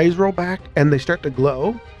 those eyes roll back and they start to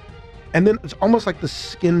glow, and then it's almost like the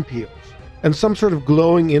skin peels and some sort of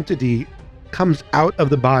glowing entity comes out of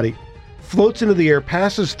the body, floats into the air,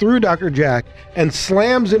 passes through Dr. Jack, and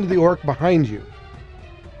slams into the orc behind you.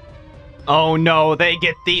 Oh no, they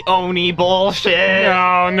get the Oni bullshit.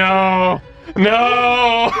 No.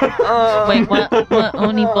 Wait, what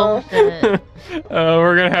Oni bullshit?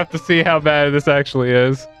 We're gonna have to see how bad this actually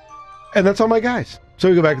is. And that's all my guys. So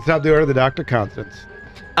we go back to the top of the order, the Dr. Constance.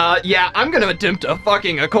 Yeah, I'm gonna attempt a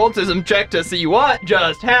fucking occultism check to see what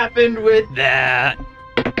just happened with that.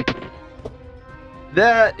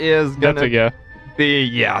 That is gonna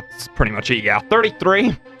be, it's pretty much a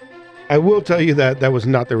 33. I will tell you that was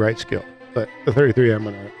not the right skill, but the 33, I'm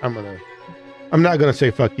not gonna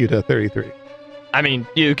say fuck you to 33. I mean,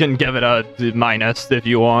 you can give it a minus if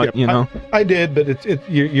you want, Yep, you know. I did, but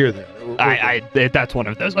you're there. That's one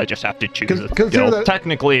of those I just have to choose a Consider skill. that-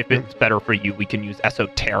 Technically, if it's better for you, we can use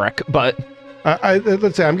esoteric, but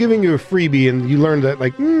let's say I'm giving you a freebie, and you learned that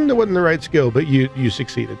that wasn't the right skill, but you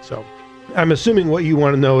succeeded. So I'm assuming what you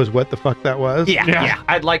want to know is what the fuck that was. yeah.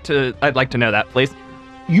 I'd like to know that, please.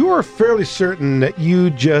 You are fairly certain that you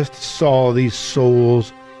just saw these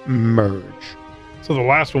souls merge. So the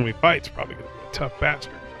last one we fight's probably gonna be a tough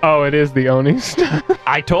bastard. Oh, it is the Onis.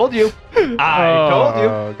 I told you. I told you.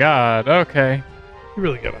 Oh God. Okay. You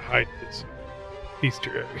really gotta hide this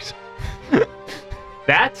bestiaries.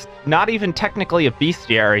 That's not even technically a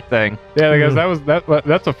bestiary thing. Yeah, because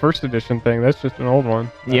that's a first edition thing. That's just an old one.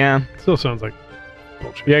 Yeah. Still sounds like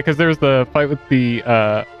bullshit. Yeah, because there's the fight with the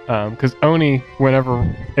because Oni, whenever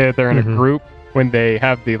they're in a group, when they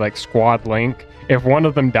have the squad link, if one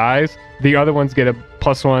of them dies, the other ones get a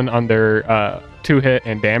 +1 on their 2-hit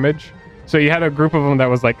and damage. So you had a group of them that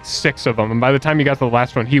was 6 of them, and by the time you got to the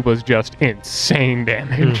last one, he was just insane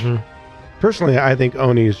damage. Personally, I think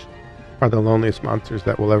Onis are the loneliest monsters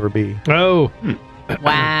that will ever be. Oh.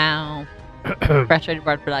 Wow. Frustrated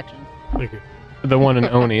Bard Productions. Thank you. The one in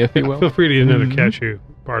Oni, if you will. Feel free to eat another cashew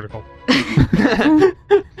particle.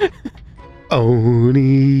 Only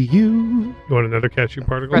you. You want another cashew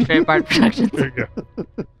particle? Frustrated Bard Productions. There you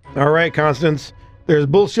go. All right, Constance. There's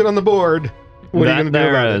bullshit on the board. What are you going to do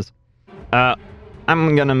about it?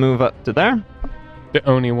 I'm going to move up to there. The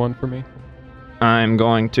Oni one for me. I'm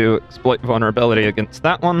going to exploit vulnerability against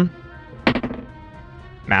that one.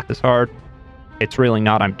 Math is hard. It's really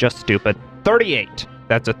not. I'm just stupid. 38.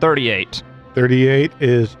 That's a 38. 38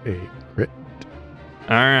 is a crit.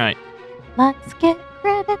 All right. Let's get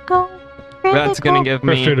critical. That's going to give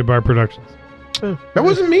me Frustrated Bar Productions. That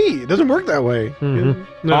wasn't me. It doesn't work that way. No,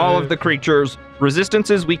 all of the creatures'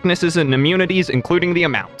 resistances, weaknesses, and immunities, including the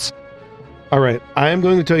amounts. All right. I am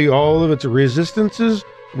going to tell you all of its resistances,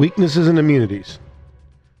 weaknesses, and immunities.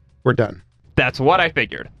 We're done. That's what I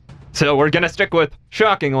figured. So we're going to stick with,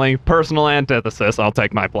 shockingly, personal antithesis. I'll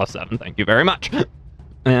take my +7. Thank you very much.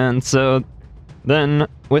 And so then,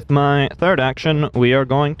 with my third action, we are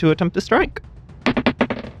going to attempt to strike.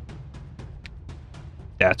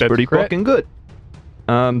 That's pretty crit. fucking good.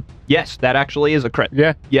 Yes, that actually is a crit.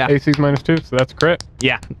 Yeah. Yeah. AC's -2, so that's a crit.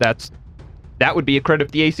 Yeah, that would be a crit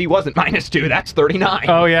if the AC wasn't -2. That's 39.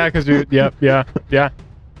 Oh yeah, because you. Yep. Yeah.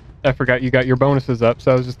 I forgot you got your bonuses up,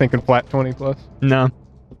 so I was just thinking flat 20 plus. No.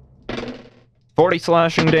 40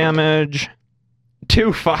 slashing damage.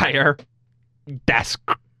 2 fire. That's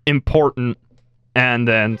important. And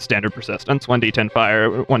then standard persistence. 1d10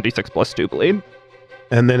 fire, 1d6 plus 2 bleed.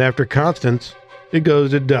 And then after Constance, it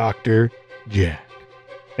goes to Dr. Jack.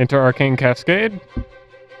 Enter Arcane Cascade.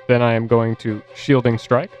 Then I am going to Shielding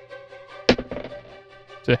Strike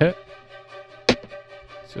to hit.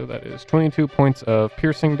 So that is 22 points of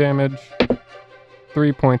piercing damage,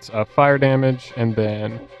 3 points of fire damage, and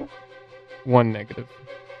then 1 negative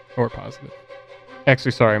or positive.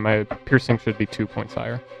 Actually, sorry, my piercing should be 2 points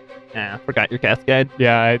higher. Yeah, forgot your cascade.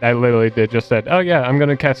 Yeah, I literally did. Just said, oh yeah, I'm going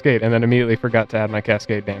to cascade, and then immediately forgot to add my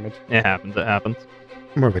cascade damage. It happens. It happens.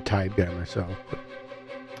 I'm more of a Tide guy myself.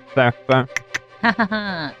 Fair.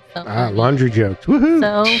 So Laundry jokes.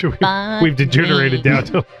 Woohoo! So funny. We've degenerated down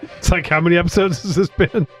to, it's like, how many episodes has this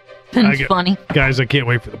been? It's funny. Guys, I can't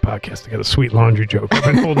wait for the podcast to get a sweet laundry joke. I've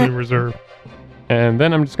been holding in reserve. And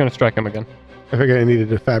then I'm just going to strike him again. I figured I needed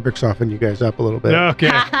to fabric soften you guys up a little bit. Okay.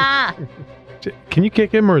 Can you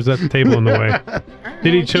kick him, or is that the table in the way?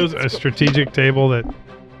 Did he choose a strategic table that...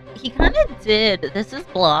 He kind of did. This is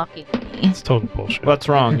blocking me. It's total bullshit. What's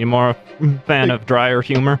wrong? You more a fan of drier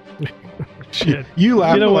humor? Shit. You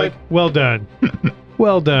laugh. You know like, what? Well done.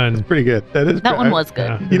 Well done. pretty good. That one was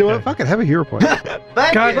good. Yeah. You know what? Fuck it. Have a hero point.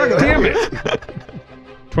 God damn it.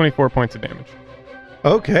 24 points of damage.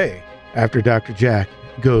 Okay. After Dr. Jack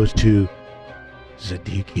goes to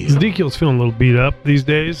Zedekiel. Ezekiel's feeling a little beat up these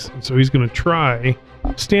days, so he's going to try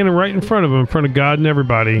standing right in front of him, in front of God and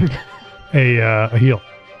everybody, a heal.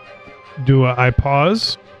 Do I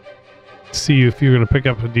pause? See if you're going to pick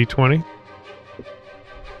up a d20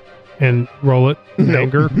 and roll it in Nope.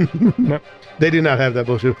 anger. Nope. They do not have that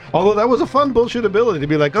bullshit. Although that was a fun bullshit ability to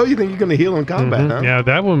be like, oh, you think you're going to heal in combat, Mhm. huh? Yeah,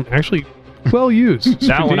 that one actually well used.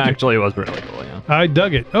 That one Strategic. actually was really cool, yeah. I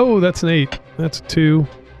dug it. Oh, that's an 8. That's a 2.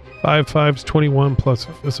 5 5's 21 plus,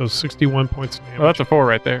 so 61 points of Well, damage. that's a 4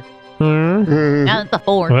 right there. Hmm? Mhm. Now it's a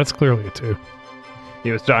 4. Well, that's clearly a 2.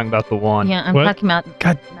 He was talking about the one. Yeah, I'm What? talking about.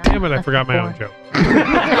 God damn it, I That's forgot my a own 4. joke.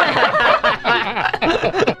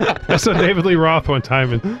 I saw David Lee Roth one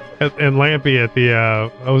time in Lampy at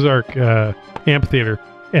the Ozark amphitheater,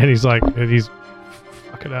 and he's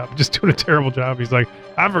fucking up, just doing a terrible job. He's like,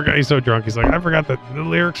 I forgot. He's so drunk. He's like, I forgot the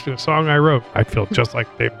lyrics to a song I wrote. I feel just like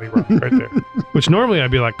David Lee Roth right there. Which normally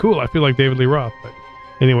I'd be like, cool, I feel like David Lee Roth. But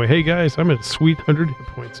anyway, hey guys, I'm at a sweet 100 hit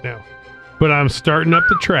points now. But I'm starting up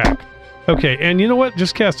the track. Okay, and you know what?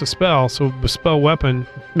 Just cast a spell, so the spell weapon,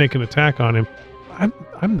 make an attack on him. I'm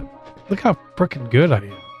look how freaking good I am.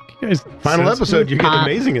 You guys, Final sense- episode, you're getting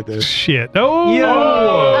amazing at this. Shit. Oh,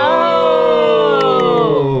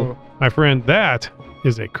 Oh! my friend, that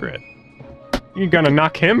is a crit. You're going to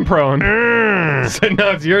knock him prone. So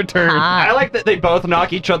now it's your turn. I Hot. like that they both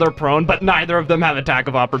knock each other prone, but neither of them have attack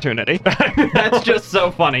of opportunity. That's just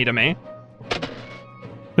so funny to me.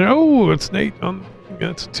 Oh, it's an 8 on.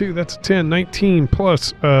 That's a 2. That's a 10. 19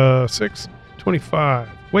 plus 6, 25.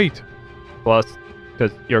 Wait, Plus,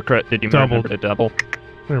 because your crit, did you Doubled. remember to double?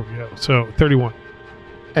 there we go. So 31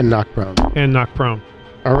 And knock prone. and knock prone.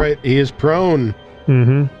 All right, he is prone.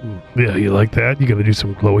 Mm-hmm. Yeah, you like that? You gonna do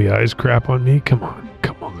some glowy eyes crap on me? Come on,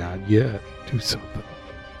 Not yet. do something.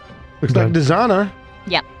 Looks like Done. Dazana.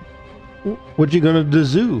 Yep. What you gonna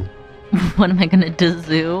do? What am I gonna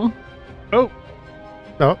do? Oh,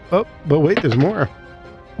 but wait, there's more.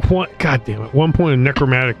 God damn it! 1 point of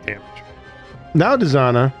necromantic damage. Now,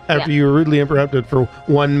 Dazana, after you were rudely interrupted for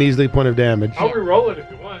 1 measly point of damage. I'll re-roll it if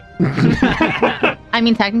you want. I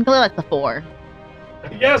mean, technically, that's a 4.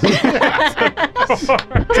 Yes. Take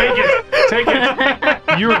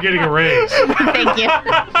it. You are getting a raise. Thank you.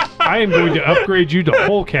 I am going to upgrade you to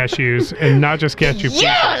whole cashews and not just cashew.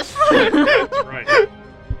 Yes. That's right.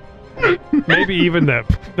 Maybe even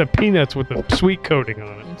the peanuts with the sweet coating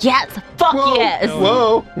on it. Yes. Fuck Whoa, yes.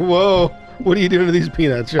 Whoa. What are you doing to these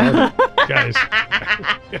peanuts, Sean? Guys.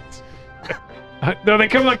 Yes. No, they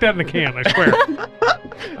come like that in the can, I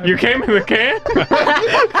swear. You came in the can?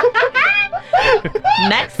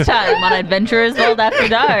 Next time on Adventurers World After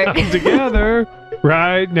Dark. Come together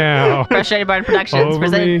right now. Frustrated Bard Productions Over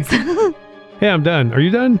me. presents. Hey, I'm done. Are you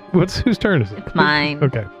done? Whose turn is it? It's mine.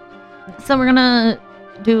 Okay. So we're gonna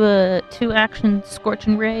do a 2-action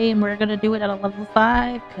Scorching Ray, and we're gonna do it at a level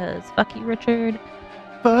 5, because fuck you, Richard.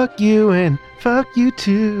 Fuck you and fuck you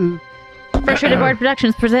too. Frustrated Bard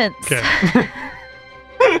Productions presents. Okay.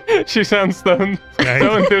 She sounds so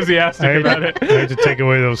enthusiastic about it. I had to take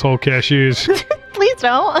away those whole cashews. Please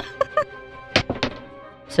don't.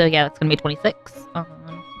 So yeah, it's gonna be 26 on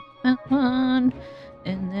that one,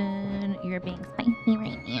 and then you're being spicy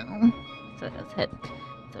right now, so it does hit.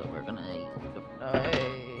 So we're gonna use the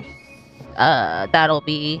dice. That'll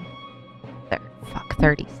be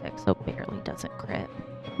 36. So barely doesn't crit.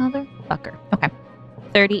 Motherfucker. Okay,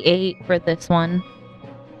 38 for this one.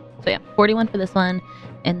 So yeah, 41 for this one,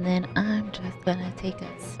 and then I'm just gonna take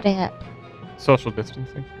a step Social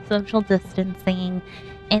distancing. Social distancing.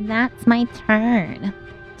 And that's my turn.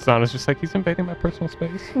 Sana's just like, he's invading my personal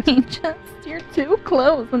space. You're too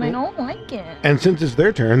close and I don't like it. And since it's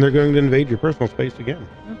their turn, they're going to invade your personal space again.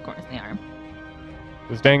 Of course they are.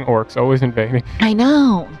 Those dang orcs always invading. I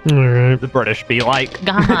know. All right. The British be like.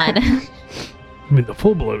 God. I mean, the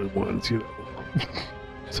full-blooded ones, you know.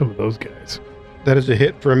 Some of those guys. That is a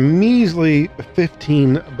hit for a measly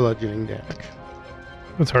 15 bludgeoning damage.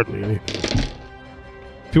 That's hardly anything.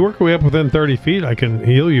 If you work your way up within 30 feet, I can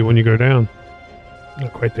heal you when you go down.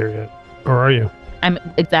 Not quite there yet. Or are you? I'm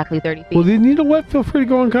exactly 30 feet. Well, then you know what? Feel free to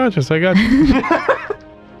go unconscious. I got you.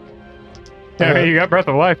 Yeah, you got breath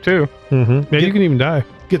of life too. Mm-hmm. Yeah, you can even die.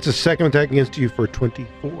 Gets a second attack against you for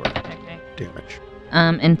 24 Okay. damage.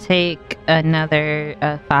 And take another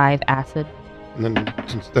 5 acid. And then,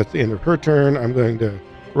 since that's the end of her turn, I'm going to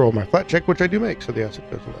roll my flat check, which I do make, so the acid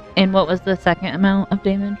goes away. And what was the second amount of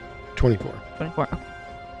damage? 24. 24. Okay.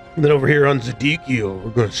 And then over here on Zedekiel,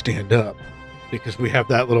 we're going to stand up because we have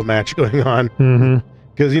that little match going on. Mm-hmm.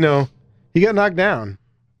 Because, you know, he got knocked down.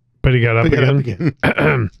 But he got up But he got again. up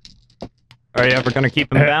again. Are you ever going to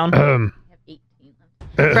keep him down? I have 18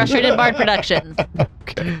 left. Frustrated Bard Productions.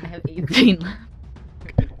 Okay. I have 18 left.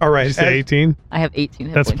 All right. Did you say 18? I have 18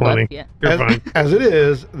 hit That's points plenty. left, yeah. You're As, fine. as it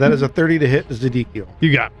is, that is a 30 to hit Zedekiel.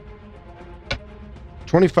 You got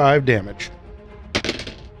 25 damage.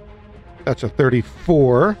 That's a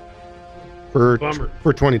 34 for Bummer.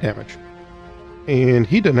 20 damage. And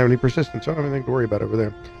he doesn't have any persistence, so I don't have anything to worry about over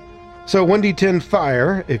there. So 1d10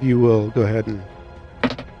 fire, if you will go ahead and...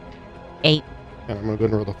 8. And I'm going to go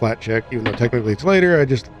and roll the flat check, even though technically it's later.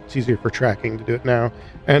 It's easier for tracking to do it now.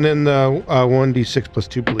 And then 1d6 plus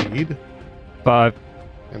 2 bleed. 5.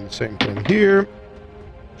 And the same thing here,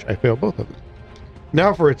 which I fail both of them.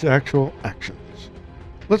 Now for its actual actions.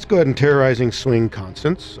 Let's go ahead and terrorizing swing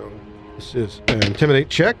Constance. So this is an intimidate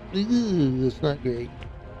check. Ooh, that's not great.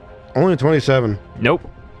 Only a 27. Nope.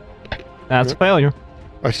 That's Yep. a failure.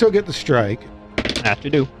 I still get the strike. That you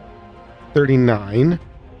do. 39.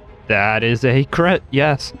 That is a crit,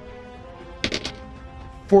 yes.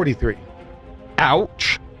 43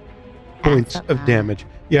 Ouch. points That's of not bad. damage.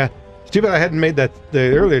 Yeah. Stupid I hadn't made that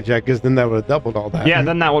the earlier check, because then that would have doubled all that. Yeah,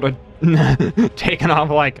 then that would have taken off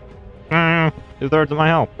like 2/3 of my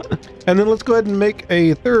health. And then let's go ahead and make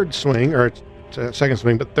a third swing, or it's a second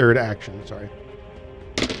swing, but third action, sorry.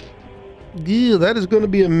 Yeah, that is going to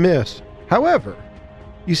be a miss. However,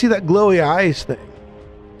 you see that glowy eyes thing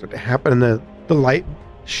start to happen, and the light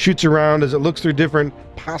shoots around as it looks through different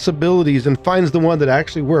possibilities and finds the one that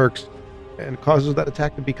actually works and causes that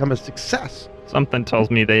attack to become a success Something tells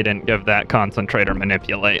me they didn't give that concentrator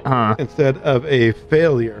manipulate, huh? instead of a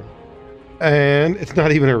failure. And it's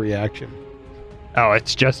not even a reaction. Oh,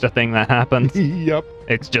 it's just a thing that happens. Yep.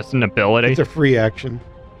 It's just an ability. It's a free action.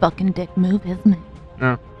 Fucking dick move, isn't it?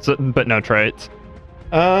 No, but no traits.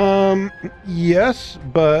 Yes,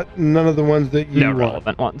 but none of the ones that you No want.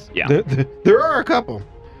 relevant ones. Yeah. There are a couple.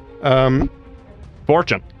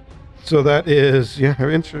 Fortune. So that is, yeah,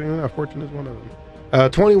 interesting enough, fortune is one of them.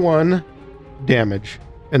 21 damage,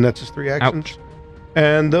 and that's just 3 actions. Ouch.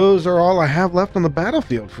 And those are all I have left on the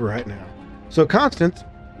battlefield for right now. So Constance,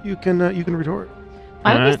 you can retort.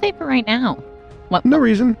 Why would you Alright. say for right now? What? No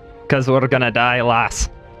reason, Because we're gonna die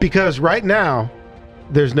last. because right now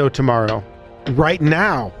there's no tomorrow. Right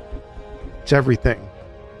now, it's everything.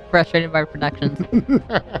 Frustrated Bard Productions.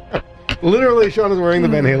 Literally, Sean is wearing the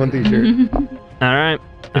Van Halen t-shirt. All right.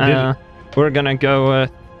 I did it. We're gonna go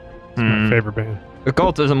with. It's my favorite band.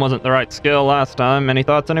 Occultism wasn't the right skill last time. Any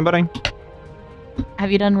thoughts, anybody?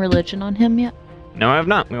 Have you done religion on him yet? No, I have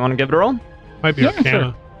not. We want to give it a roll? Might be Yeah,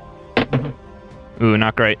 Arcana. Ooh,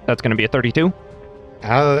 not great. That's gonna be a 32.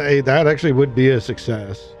 That actually would be a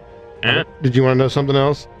success. Eh. Did you want to know something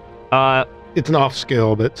else? Uh, It's an off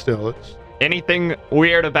skill, but still, it's anything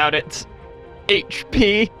weird about its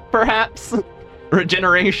HP, perhaps?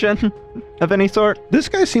 Regeneration of any sort? this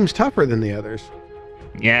guy seems tougher than the others.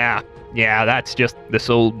 Yeah, that's just the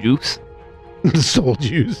soul juice. The soul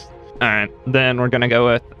juice. Alright, then we're gonna go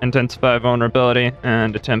with Intensify Vulnerability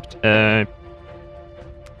and attempt a...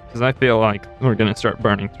 Because I feel like we're gonna start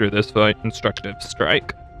burning through this fight. Instructive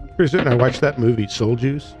Strike. Pretty certain I watched that movie, Soul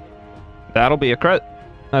Juice. That'll be a crit,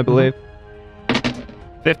 I believe.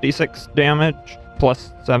 56 damage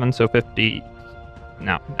plus 7, so 50...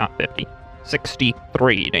 No, not 50.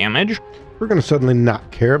 63 damage. We're going to suddenly not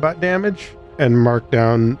care about damage and mark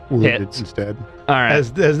down wounded Hits. instead. Alright.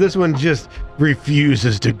 As this one just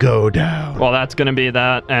refuses to go down. Well, that's going to be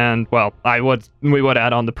that, and, well, we would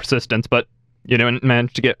add on the persistence, but you didn't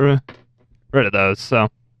manage to get rid of those, so...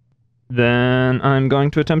 Then I'm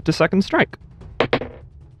going to attempt a second strike.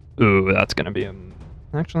 Ooh, that's gonna be a...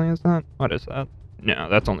 Actually, is that? What is that? No,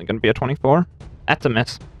 that's only gonna be a 24. That's a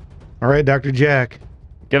miss. All right, Dr. Jack.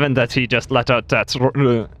 Given that he just let out that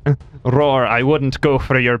roar, I wouldn't go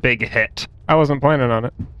for your big hit. I wasn't planning on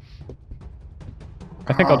it.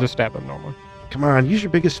 I think I'll just stab him normally. Come on, use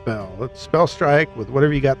your biggest spell. Let's spell strike with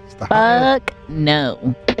whatever you got. That's the highest. Fuck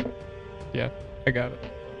no. Yeah, I got it.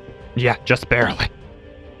 Yeah, just barely.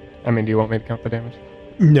 I mean, do you want me to count the damage?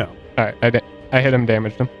 No. All right, I hit him,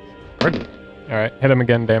 damaged him. Pardon? All right, hit him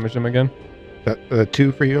again, damaged him again. That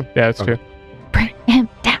 2 for you? Yeah, that's Okay. 2. Bring him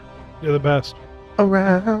down. You're the best.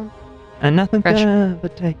 Around. And nothing Fresh. can ever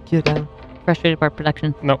take you down. Frustrated bar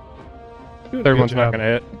production. Third one's not gonna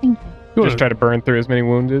hit. Thank you. Just try to burn through as many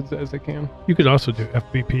wounded as I can. You could also do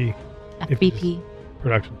FBP If you FBP.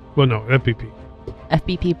 production. Well, no, FBP.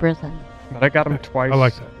 FBP prison. But I got him twice. I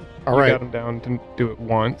like that. All You right. got him down to do it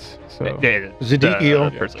once. So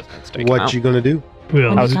Zedekiel, persistence take him what out. you gonna do?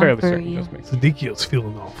 Well, I was Come fairly for certain you. this makes Ezekiel's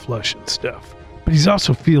feeling all flush and stuff, but he's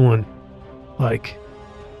also feeling like,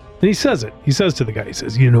 and he says it. He says to the guy, he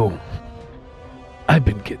says, I've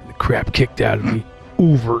been getting the crap kicked out of me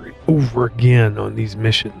over and over again on these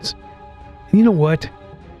missions. And you know what?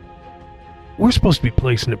 We're supposed to be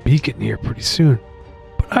placing a beacon here pretty soon,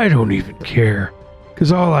 but I don't even care,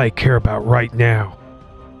 because all I care about right now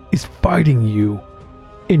is fighting you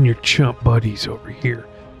and your chump buddies over here,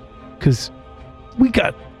 because we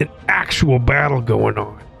got an actual battle going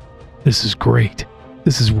on. This is great.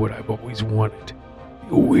 This is what I've always wanted.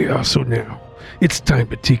 We also now, it's time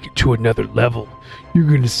to take it to another level. You're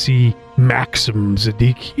going to see maximum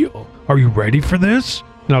Zedekiel. Are you ready for this?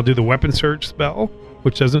 And I'll do the weapon surge spell,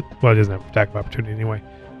 which doesn't, well, it doesn't have attack of opportunity anyway,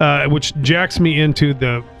 which jacks me into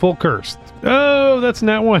the full curse. Oh, that's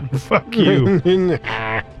not one. Fuck you.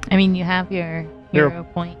 I mean, you have your hero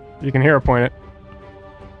point. You can hero point it.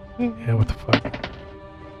 Yeah, what the fuck?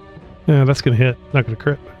 Yeah, that's going to hit. Not going to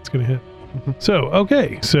crit, but it's going to hit. So,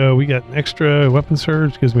 okay. So we got an extra weapon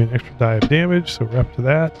surge. Gives me an extra die of damage. So we're up to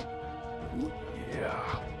that.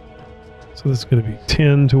 Yeah. So this is going to be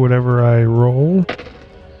 10 to whatever I roll.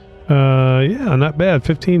 Yeah, not bad.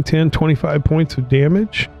 15, 10, 25 points of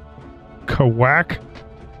damage. Kawak.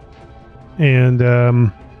 And,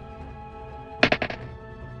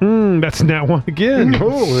 that's not one again.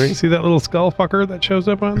 Holy. See that little skull fucker that shows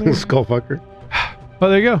up on there? Skull fucker. Oh,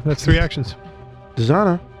 there you go. That's 3 actions.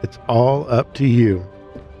 Zana, it's all up to you.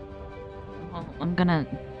 Well,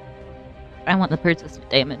 I want the persistent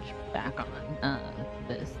damage back on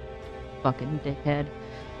this fucking dickhead.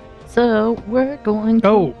 So we're going to.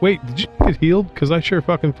 Oh, wait. Did you get healed? Because I sure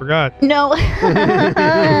fucking forgot. No. You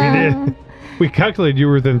did. We calculated you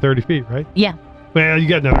were within 30 feet, right? Yeah. Well, you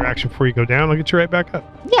got another action before you go down. I'll get you right back up.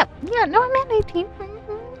 Yeah. No, I'm at 18.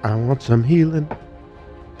 I want some healing.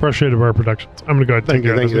 Frustrated by our productions. I'm going to go ahead and Thank take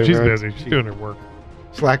care you, of thank this. you, She's very busy. much. She's doing her work.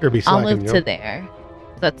 Slacker be I'll slacking, move yo. to there.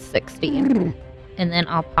 That's 60. And then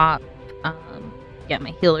I'll pop, get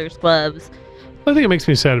my healer's gloves. I think it makes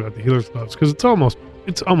me sad about the healer's gloves because it's almost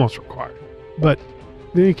required. But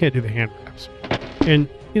then you can't do the hand wraps. And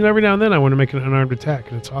every now and then I want to make an unarmed attack,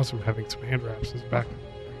 and it's awesome having some hand wraps as backup.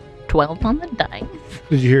 12 on the dice.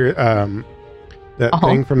 Did you hear that Uh-huh.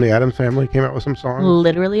 thing from the Addams Family came out with some songs?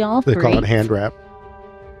 Literally all They three. call it hand wrap.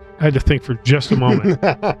 I had to think for just a moment.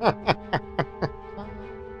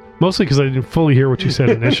 Mostly because I didn't fully hear what you said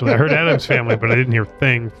initially. I heard Adam's Family, but I didn't hear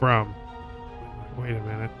thing from. Wait a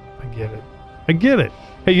minute. I get it.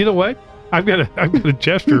 Hey, you know what? I've got a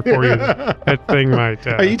gesture for you. That thing might.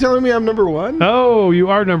 Are you telling me I'm number one? Oh, you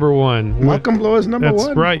are number one. Malcolm Blow is number That's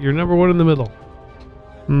one. right. You're number one in the middle.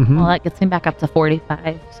 Mm-hmm. Well, that gets me back up to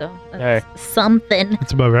 45, so that's something.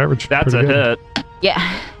 That's above average. That's a Pretty good. hit.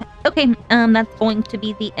 Yeah. Okay, that's going to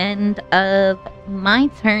be the end of my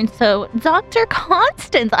turn. So, Dr.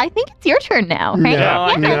 Constance, I think it's your turn now, right? No, I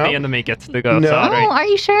think No. the enemy gets to go. No. Sorry. Oh, are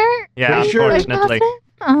you sure? Yeah, Pretty sure. unfortunately.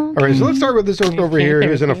 Oh, All right, so let's start with this orc over here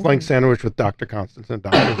who's in a flank sandwich with Dr. Constance and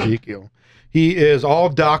Dr. Ezekiel. He is all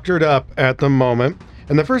doctored up at the moment.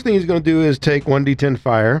 And the first thing he's going to do is take 1d10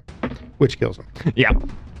 fire, which kills him. Yeah.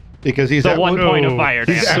 Because he's So at 1 point of Oh, fire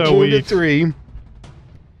He's damage. at So wounded weak. 3.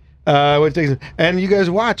 Which takes, and you guys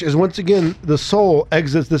watch as once again the soul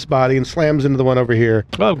exits this body and slams into the one over here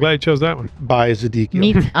Well, I'm glad you chose that one. by Zedekiel.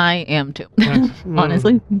 me, I am too.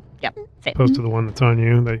 Honestly. Yep. Same. Opposed to the one that's on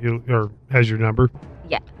you that you or has your number.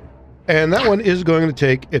 And that one is going to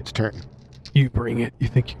take its turn. You bring it. You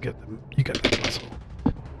think you got the muscle.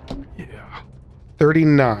 Yeah.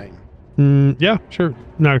 39. Yeah, sure.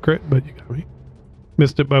 Not a crit, but you got me.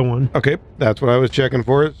 Missed it by 1. Okay, that's what I was checking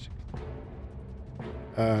for. It's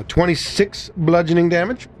 26 bludgeoning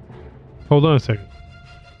damage. Hold on a second.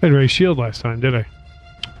 I didn't raise shield last time, did I?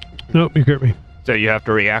 Nope, you crit me. So you have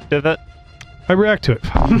to reactive it? I react to it.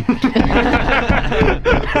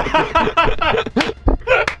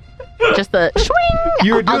 Just the swing.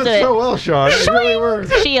 You were I'll doing do so it. well, Sean. You really were.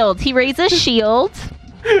 Shield. He raises shield.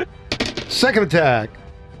 Second attack.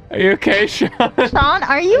 Are you okay, Sean? Sean,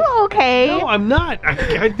 are you okay? No, I'm not.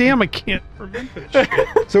 God damn, I can't remember shit.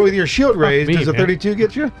 So with your shield raised, me, does a man. 32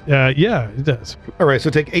 get you? Yeah, it does. All right, so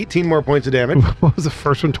take 18 more points of damage. What was the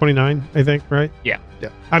first one? 29, I think, right? Yeah.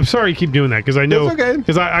 I'm sorry you keep doing that because I know That's okay.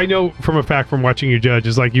 because I know from a fact from watching you judge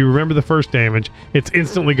is like you remember the first damage, it's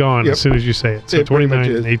instantly gone Yep. as soon as you say it. So It pretty much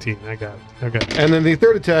 29 is. and 18. I got it. Okay. And then the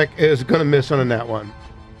third attack is going to miss on a nat one.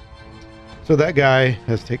 So that guy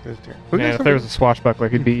has taken his turn. Who Man, gets if there was a swashbuckler,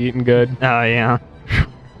 he'd be eating good. Oh, yeah.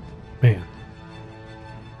 Man.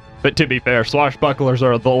 But to be fair, swashbucklers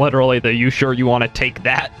are literally the you sure you want to take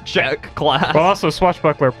that check class. Well, also,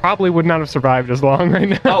 swashbuckler probably would not have survived as long right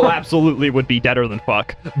now. Oh, absolutely would be deader than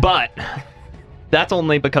fuck. But that's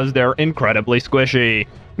only because they're incredibly squishy.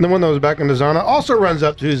 And the one that was back in Dazana also runs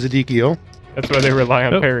up to Zedekiel. That's why they rely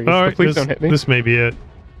on Oh, parries. all So right, please this, don't hit me. This may be it,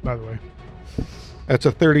 by the way. That's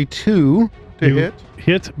a 32 to You hit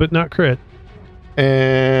hit, but not crit.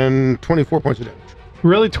 and 24 points of damage.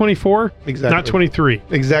 Really, 24? Exactly. Not 23.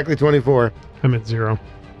 Exactly 24. I'm at 0.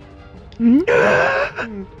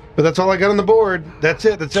 But that's all I got on the board. That's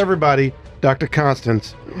it. That's everybody. Dr.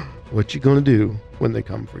 Constance, what you going to do when they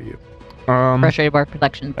come for you? Frustrated bar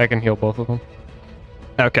protection. I can heal both of them.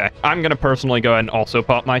 Okay, I'm gonna personally go ahead and also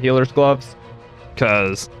pop my healer's gloves,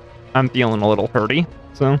 because I'm feeling a little hurty,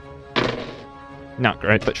 so... Not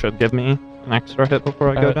great, but should give me an extra hit before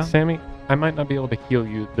I go down. Sammy, I might not be able to heal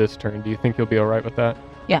you this turn. Do you think you'll be alright with that?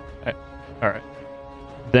 Yeah. Alright.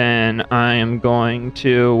 Then I am going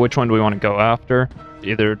to... Which one do we want to go after?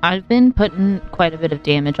 Either... I've been putting quite a bit of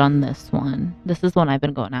damage on this one. This is the one I've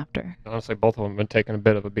been going after. Honestly, both of them have been taking a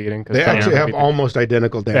bit of a beating. They actually have almost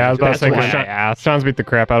identical damage. Yeah, I was about to That's say, why 'cause I asked. Sean's beat the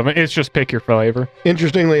crap out of him. It's just pick your flavor.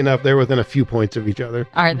 Interestingly enough, they're within a few points of each other.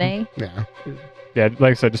 Are they? Yeah. Yeah,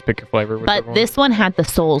 like I said, just pick your flavor. whichever But one. this one had the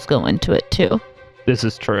souls go into it too. This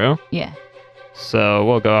is true. Yeah. So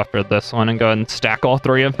we'll go after this one and go ahead and stack all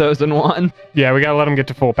three of those in one. Yeah, we gotta let him get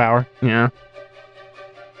to full power. Yeah.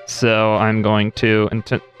 So I'm going to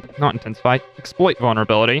not intensify, exploit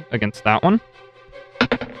vulnerability against that one.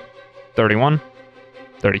 31,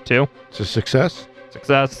 32, It's a success.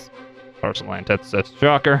 success. Personal antithesis,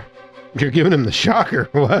 shocker. You're giving him the shocker.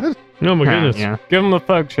 What? Oh my goodness. Yeah. Give him the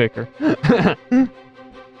thug shaker.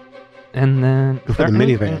 And then Go is for there the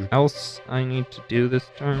minivan. anything else I need to do this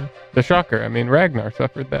turn? The shocker. I mean, Ragnar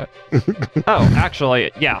suffered that. Oh,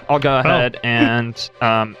 actually, yeah. I'll go ahead and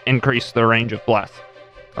increase the range of bless.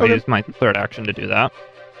 I'll Okay. use my third action to do that.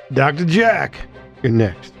 Dr. Jack, you're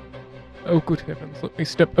next. Oh, good heavens. Let me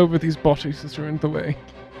step over these bodies that are in the way.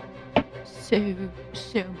 So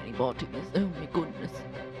many bodies. Oh my goodness.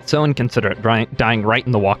 So inconsiderate, dying right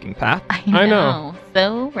in the walking path. I know.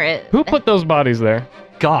 So rude. Who put those bodies there?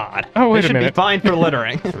 God. Oh, wait They a should minute. be fine for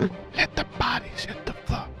littering. Let the bodies hit the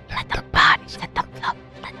floor. Let the bodies hit the floor.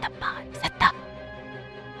 Let the bodies hit the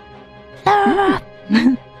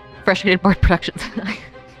floor. Frustrated board productions.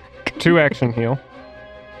 2 action heal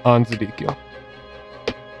on Zedekiel.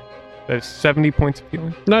 That is 70 points of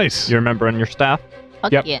healing. Nice. You remembering your staff?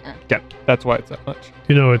 Fuck Yep. yeah. That's why it's that much.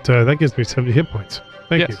 You know, that gives me 70 hit points.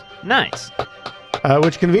 Thank Yes. you. Nice.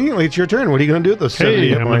 Which conveniently, it's your turn. What are you going to do with those 70 Hey,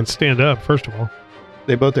 hit I'm going to points? stand up, first of all.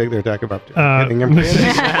 They both take their attack of opportunity. Hitting him.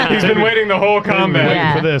 He's been waiting the whole combat. Waiting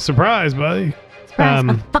Yeah. for this. Surprise, buddy. Surprise, Um,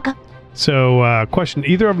 motherfucker. So, question.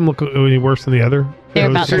 Either of them look any worse than the other? They're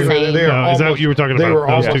Those about the two? same. They are No, is that what almost- you were talking They about? were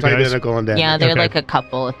those two almost guys? identical in damage. Yeah, they're Okay. like a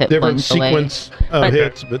couple of hit Different points away. sequence of But-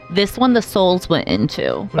 hits, but This one, the souls went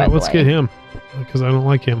into. By Well, the let's way. get him because I don't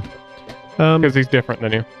like him. Because he's different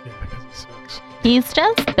than you. Yeah, because he sucks. He's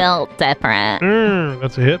just built different.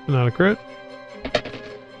 That's a hit, but not a crit.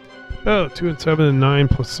 Oh, 2 and 7 and 9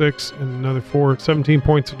 plus 6 and another 4. 17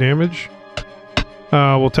 points of damage.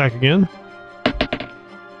 We'll attack again.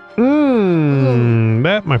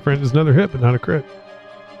 That, my friend, is another hit, but not a crit.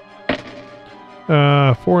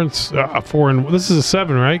 4 and this is a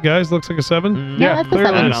 7, right, guys? Looks like a 7. Yeah, that's a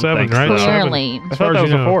clearly seven. a 7, right? so. Seven. Clearly. I As far thought that as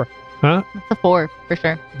was you a know. 4. Huh? It's a 4, for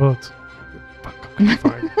sure. Well, it's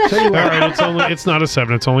fine. All right, it's not a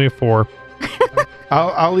 7. It's only a 4.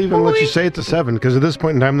 I'll even let you say it's a 7 because at this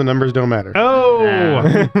point in time the numbers don't matter. Oh,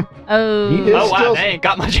 Oh. He is Oh, wow, still- they ain't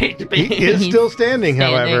got much HP. He is He's still standing,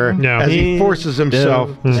 standing. however, No. as he forces himself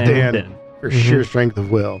to stand for Mhm. sheer strength of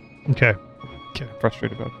will. okay.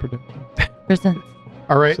 Frustrated about prediction. Presents.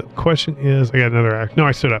 All right, So the question is, I got another act. No,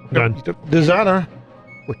 I stood up. Done. Dazana,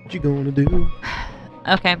 what you gonna do?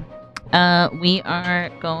 Okay. We are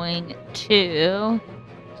going to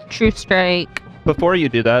True Strike. Before you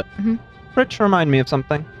do that, Mhm. Rich, remind me of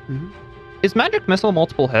something. Mhm. Is Magic Missile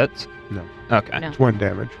multiple hits? No. Okay. No. It's 1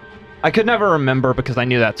 damage. I could never remember because I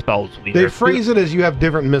knew that spell was weird. They phrase it as you have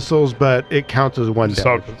different missiles, but it counts as 1 Just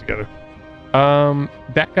all damage. goes together.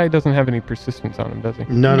 That guy doesn't have any persistence on him, does he?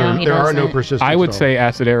 No, No, he there are no doesn't. persistence. I would spells. say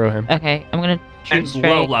acid arrow him. Okay, I'm gonna True and Strike.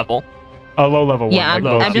 low level. A low level one. Yeah, like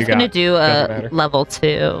low most I'm you just gonna got. do Doesn't a matter. level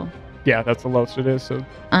 2. Yeah, that's the lowest it is. So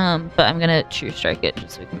But I'm gonna True Strike it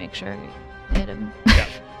just so we can make sure I hit him. Sounds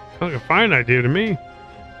like a fine idea to me.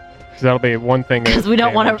 because that'll be one thing. Because we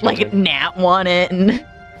don't want damage, to I like think. nat one it and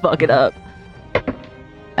fuck it up.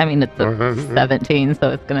 I mean, it's a Mhm. 17, so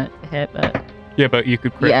it's gonna hit, but Yeah, but you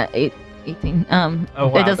could crit. yeah, 18. Oh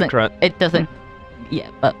wow, it doesn't. the crit. It doesn't. Yeah,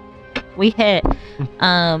 but we hit.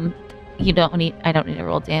 You don't need. I don't need to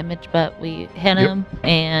roll damage, but we hit Yep. him,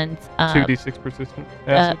 and 2d6 persistent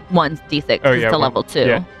acid. one's d6. Oh, It's yeah, a one- level 2,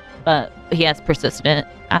 yeah. but he has persistent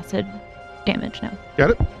acid damage now.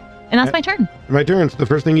 Got it. And that's my turn. My turn. So the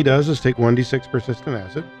first thing he does is take 1d6 persistent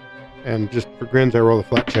acid. And just for grins, I roll a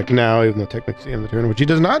flat check now, even though technically it's the end of the turn, which he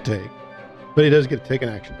does not take. But he does get to take an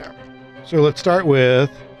action now. So let's start with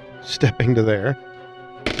stepping to there.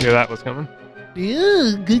 Yeah, that was coming.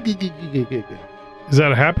 Yeah, good, good, good, good, good, good. Is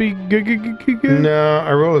that a happy? No,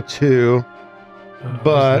 I roll a 2.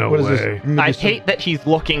 But no what is way. this? I hate that he's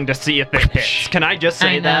looking to see if it hits. Can I just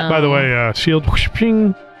say I that? know. By the way, shield. Whoosh,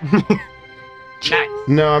 ping. Nice.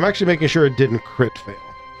 No, I'm actually making sure it didn't crit fail.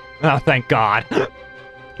 Oh, thank God.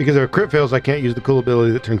 Because if a crit fails, I can't use the cool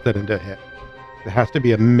ability that turns that into a hit. It has to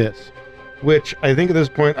be a miss. Which I think at this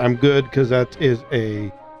point I'm good because that is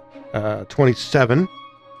a 27.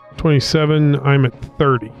 27. I'm at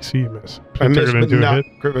 30. So you miss. So I you're missed, gonna but do a not hit?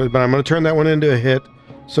 crit, but I'm going to turn that one into a hit.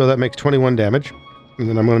 So that makes 21 damage. And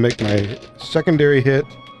then I'm going to make my secondary hit.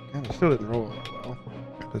 God, I still didn't roll that well.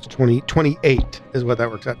 That's 28 is what that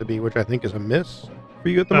works out to be, which I think is a miss for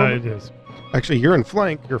you at the moment. It is. Actually, you're in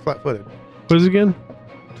flank. You're flat-footed. What is it again?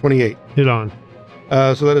 28. Hit on.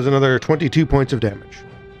 So that is another 22 points of damage.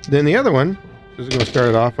 Then the other one is going to start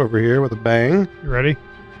it off over here with a bang. You ready?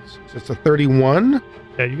 So it's a 31,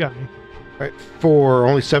 Yeah, you got me. right, for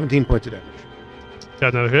only 17 points of damage.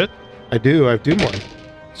 Got another hit? I do. I have 2 more.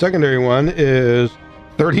 Secondary one is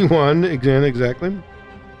 31, again, exactly.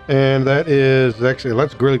 And that is actually,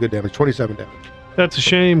 that's really good damage, 27 damage. That's a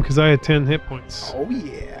shame because I had 10 hit points. Oh,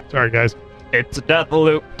 yeah. Sorry, guys. It's death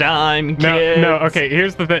loop time, kids. No, okay,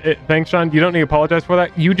 here's the thing. Thanks, Sean. You don't need to apologize for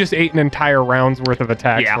that. You just ate an entire round's worth of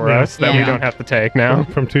attacks Yeah. for Yeah. us that we Yeah. don't have to take now.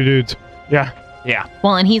 From 2 dudes. Yeah. Yeah.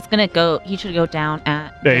 Well, and he's gonna go. He should go down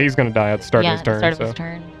at. Yeah, he's going to die at the start of his turn. start of so. his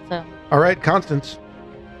turn. So All right, Constance.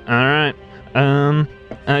 All right.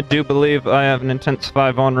 I do believe I have an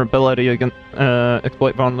intensify vulnerability against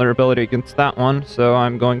exploit vulnerability against that one, so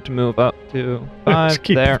I'm going to move up to 5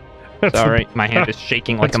 keep- there. That's Sorry, my hand is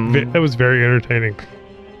shaking like that was very entertaining.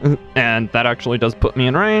 and that actually does put me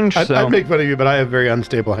in range. I'd So make fun of you, but I have very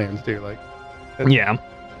unstable hands, too. Like, yeah.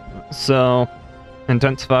 So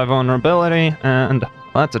intensify vulnerability, and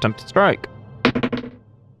let's attempt to strike.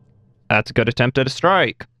 That's a good attempt at a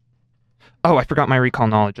strike. Oh, I forgot my recall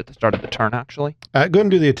knowledge at the start of the turn, actually. go ahead and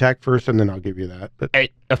do the attack first, and then I'll give you that. But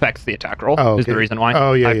It affects the attack roll, Oh, is the okay. reason why.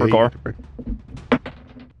 oh, yeah, I yeah, forgot.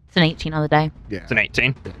 it's an 18 on the die. Yeah. It's an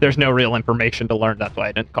 18. There's no real information to learn. That's why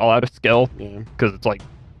I didn't call out a skill, Yeah. because it's like,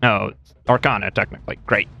 oh, it's Arcana, technically.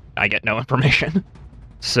 Great. I get no information.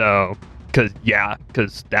 So, because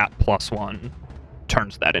that +1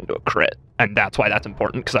 turns that into a crit. And that's why that's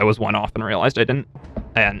important, because I was 1 off and realized I didn't,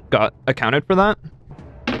 and got accounted for that.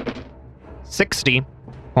 60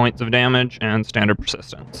 points of damage and standard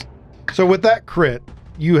persistence. So with that crit,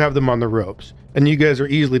 you have them on the ropes, and you guys are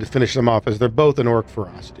easily to finish them off as they're both an orc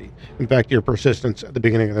ferocity. In fact, your persistence at the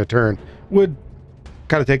beginning of their turn would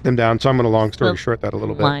kind of take them down. So I'm going to long story Well, short that a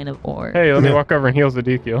little bit. Line of ore. Hey, let me Yeah. walk over and heal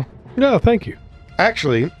Zadikio. No, thank you.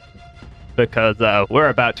 Actually, Because we're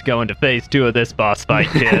about to go into phase 2 of this boss fight,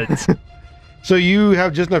 kids. so you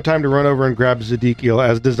have just enough time to run over and grab Zadikil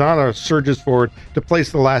as Dazana surges forward to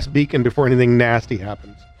place the last beacon before anything nasty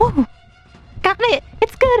happens. Woo! Got it.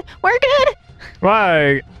 It's good. We're good.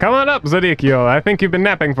 Why, come on up, Zadikio. I think you've been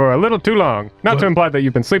napping for a little too long. Not to What? imply that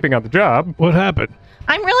you've been sleeping on the job. What happened?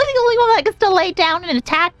 I'm really the only one that gets to lay down and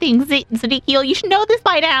attack things, Zadikil. You should know this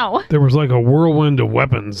by now. There was like a whirlwind of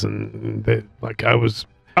weapons, and I was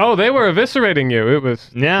Oh, they were eviscerating you. It was...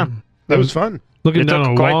 Yeah. That was fun. looking It down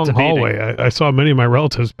took a quite long the beating. hallway. I saw many of my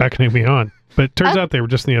relatives beckoning me on, but it turns out they were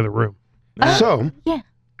just in the other room. So, yeah.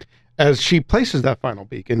 as she places that final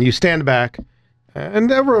beacon, you stand back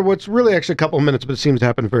And over what's really actually a couple of minutes, but it seems to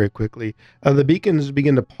happen very quickly, the beacons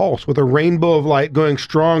begin to pulse with a rainbow of light going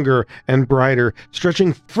stronger and brighter,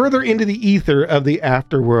 stretching further into the ether of the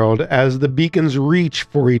afterworld as the beacons reach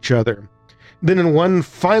for each other. Then in one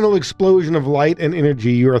final explosion of light and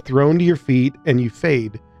energy, you are thrown to your feet and you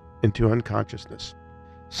fade into unconsciousness.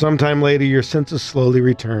 Sometime later, your senses slowly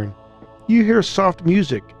return. You hear soft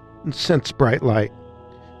music and sense bright light.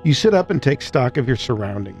 You sit up and take stock of your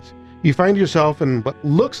surroundings. You find yourself in what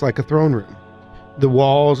looks like a throne room. The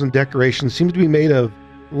walls and decorations seem to be made of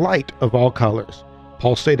light of all colors,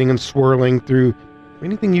 pulsating and swirling through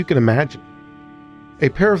anything you can imagine. A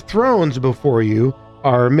pair of thrones before you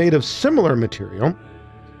are made of similar material,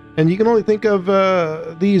 and you can only think of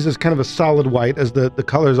these as kind of a solid white as the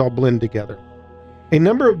colors all blend together. A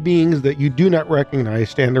number of beings that you do not recognize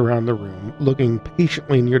stand around the room, looking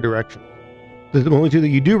patiently in your direction. The only two that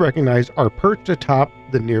you do recognize are perched atop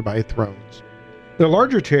the nearby thrones. The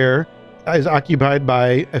larger chair is occupied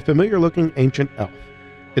by a familiar-looking ancient elf.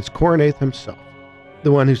 It's Coronath himself,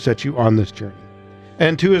 the one who set you on this journey.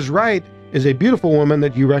 And to his right is a beautiful woman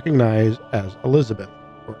that you recognize as Elizabeth,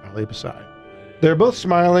 or Ali Basai. They're both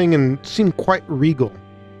smiling and seem quite regal.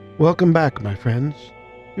 Welcome back, my friends.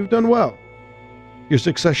 You've done well. Your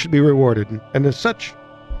success should be rewarded, and as such,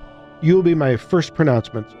 you will be my first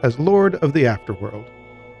pronouncement as Lord of the Afterworld.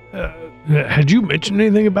 Had you mentioned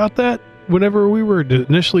anything about that whenever we were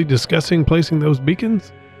initially discussing placing those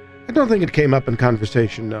beacons? I don't think it came up in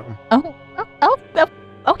conversation, no.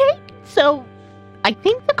 Okay. So, I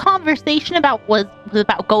think the conversation was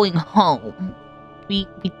about going home.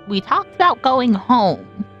 We talked about going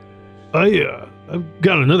home. I've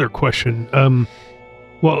got another question.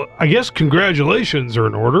 Well, I guess congratulations are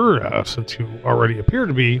in order, since you already appear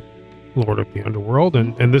to be Lord of the Underworld,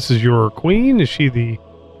 and this is your queen? Is she the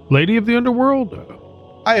Lady of the Underworld?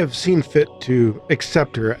 I have seen fit to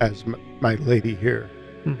accept her as my lady here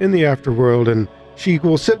in the Afterworld, and she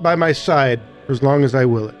will sit by my side for as long as I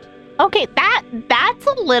will it. Okay, that's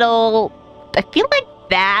a little... I feel like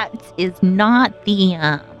that is not the,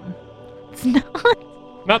 it's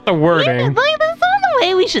Not the wording. Yeah, like, that's not the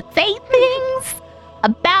way we should say things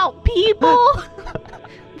about people.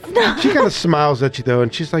 It's not. She kind of smiles at you, though,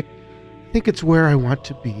 and she's like, I think it's where I want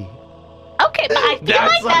to be. Okay, but I feel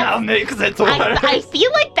like somehow makes it worse. I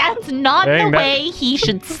feel like that's not Dang, the way he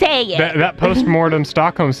should say it. That post-mortem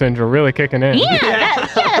Stockholm syndrome really kicking in.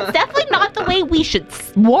 It's definitely not the way we should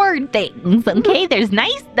word things, okay? There's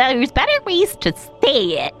better ways to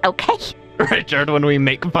say it, okay? Richard, when we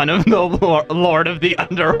make fun of the Lord of the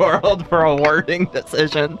Underworld for a wording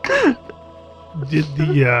decision. Did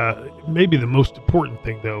maybe the most important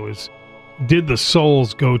thing, though, is did the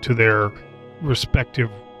souls go to their respective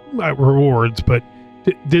rewards, but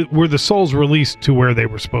were the souls released to where they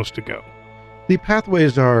were supposed to go? The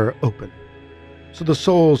pathways are open, so the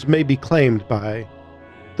souls may be claimed by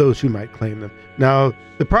those who might claim them. Now,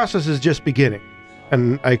 the process is just beginning,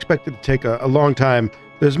 and I expect it to take a long time.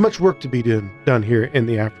 There's much work to be done here in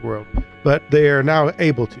the Afterworld, but they are now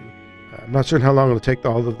able to. I'm not certain how long it'll take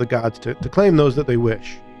all of the gods to claim those that they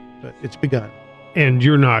wish, but it's begun. And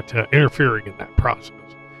you're not interfering in that process?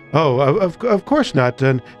 Oh, of course not.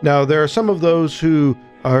 And now, there are some of those who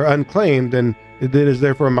are unclaimed, and it is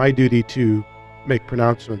therefore my duty to make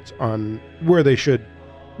pronouncements on where they should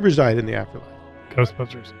reside in the afterlife.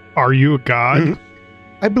 Ghostbusters, are you a god?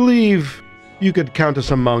 I believe you could count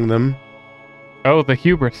us among them. Oh, the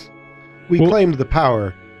hubris. We claimed the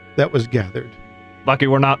power that was gathered. Lucky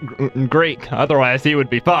we're not Greek, otherwise he would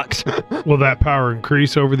be fucked. Will that power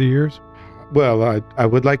increase over the years? Well, I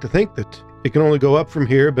would like to think that it can only go up from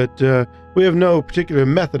here, but we have no particular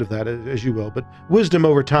method of that, as you will. But wisdom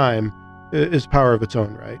over time is power of its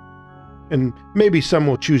own, right? And maybe some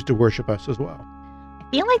will choose to worship us as well.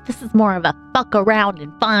 I feel like this is more of a fuck around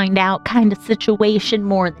and find out kind of situation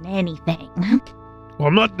more than anything. Well,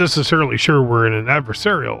 I'm not necessarily sure we're in an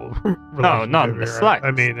adversarial relationship. No, not in the here. slightest.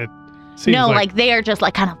 I mean, it seems like they are just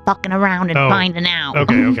like kind of fucking around and finding out.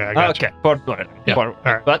 Okay, I got you. Okay, Yeah. All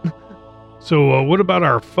right. But So, what about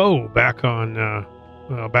our foe back on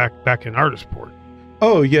back in Artisport?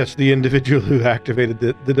 Oh, yes, the individual who activated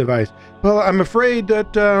the device. Well, I'm afraid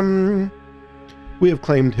that we have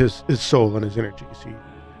claimed his soul and his energies.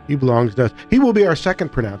 He belongs to us. He will be our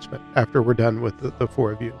second pronouncement after we're done with the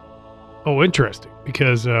four of you. Oh, interesting,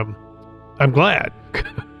 because I'm glad.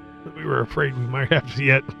 We were afraid we might have to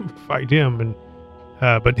yet fight him, and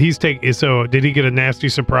but he's taking. So, did he get a nasty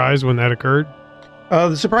surprise when that occurred?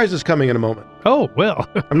 The surprise is coming in a moment. Oh, well.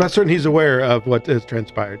 I'm not certain he's aware of what has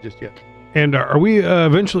transpired just yet. And are we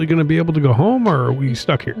eventually going to be able to go home, or are we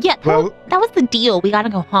stuck here? Yeah, Well- that was the deal. We gotta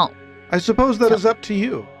go home. I suppose that is up to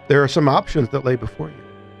you. There are some options that lay before you.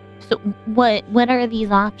 So what are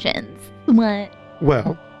these options? What?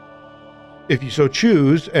 Well, if you so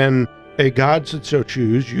choose, and a god should so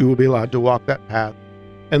choose, you will be allowed to walk that path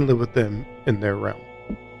and live with them in their realm.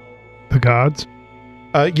 The gods?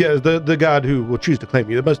 Yeah, the god who will choose to claim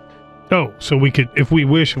you. Oh, so we could, if we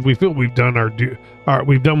wish, if we feel we've done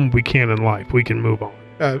we've done what we can in life, we can move on.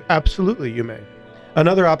 Absolutely, you may.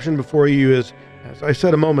 Another option before you is, as I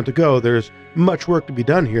said a moment ago, there's much work to be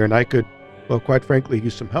done here, and I could, well, quite frankly,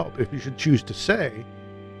 use some help. If you should choose to say,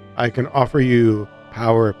 I can offer you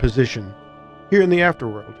power, position here in the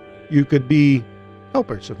afterworld. You could be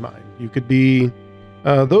helpers of mine. You could be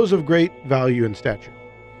those of great value and stature.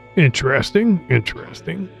 Interesting.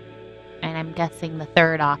 And I'm guessing the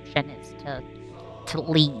third option is to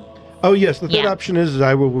leave. Oh yes, the third option is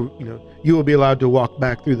I will, you will be allowed to walk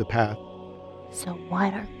back through the path. So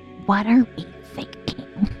what are we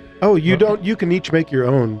thinking? Oh, you don't. You can each make your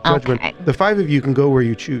own judgment. Okay. The 5 of you can go where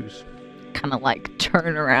you choose. Kind of like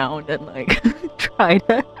turn around and like try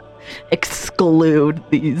to exclude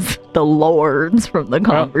the lords from the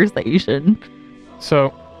conversation.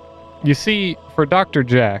 So, you see, for Dr.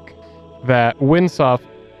 Jack, that Windsoft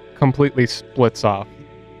completely splits off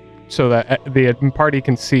so that the party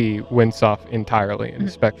can see Windsoft entirely in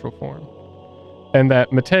spectral form. And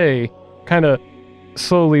that Matei kind of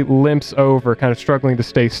slowly limps over, kind of struggling to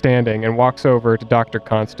stay standing, and walks over to Dr.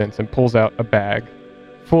 Constance and pulls out a bag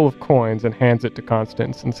full of coins and hands it to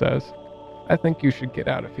Constance and says, I think you should get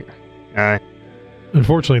out of here. Aye.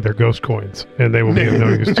 Unfortunately, they're ghost coins, and they will be of no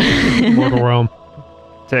use to the mortal realm.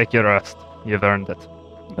 Take your rest. You've earned it.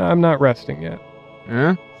 I'm not resting yet.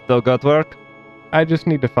 Huh? Still got work? I just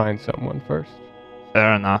need to find someone first.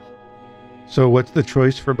 Fair enough. So what's the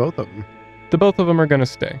choice for both of them? The both of them are going to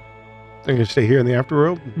stay. They're going to stay here in the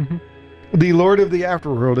afterworld? Mm-hmm. The Lord of the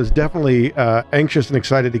Afterworld is definitely anxious and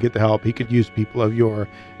excited to get the help. He could use people of your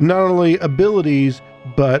not only abilities,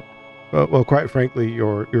 but, well, quite frankly,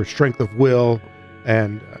 your strength of will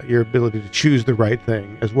and your ability to choose the right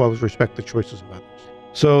thing, as well as respect the choices of others.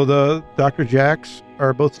 So the Dr. Jacks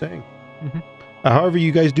are both staying. Mm-hmm. However,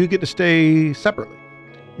 you guys do get to stay separately,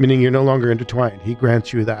 meaning you're no longer intertwined. He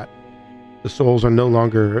grants you that. The souls are no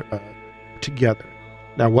longer together.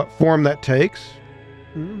 Now, what form that takes,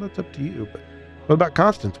 that's up to you. But what about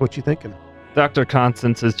Constance? What you thinking? Dr.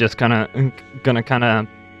 Constance is just gonna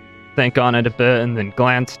think on it a bit and then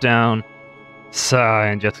glance down, sigh,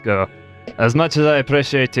 and just go, as much as I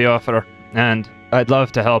appreciate the offer, and I'd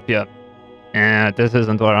love to help you, this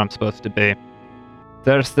isn't where I'm supposed to be.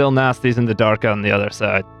 There's still nasties in the dark on the other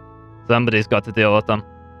side. Somebody's got to deal with them.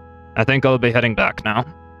 I think I'll be heading back now.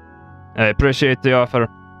 I appreciate the offer,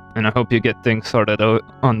 and I hope you get things sorted out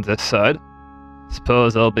on this side.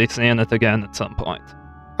 Suppose I'll be seeing it again at some point.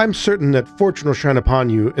 I'm certain that fortune will shine upon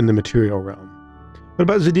you in the material realm. What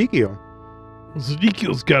about Zedekiel? Well,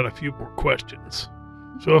 Zedekiel's got a few more questions.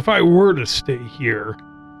 So if I were to stay here,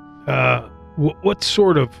 what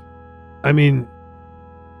sort of, am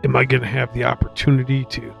I going to have the opportunity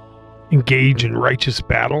to engage in righteous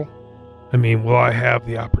battle? Will I have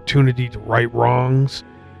the opportunity to right wrongs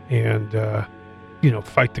and,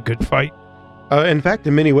 fight the good fight? In fact,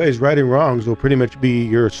 in many ways, righting wrongs will pretty much be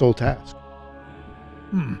your sole task.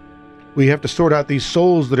 We have to sort out these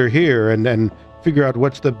souls that are here and figure out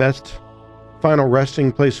what's the best final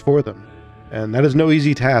resting place for them. And that is no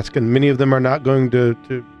easy task, and many of them are not going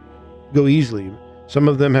to go easily. Some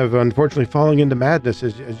of them have unfortunately fallen into madness,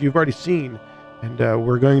 as you've already seen. And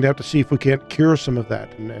we're going to have to see if we can't cure some of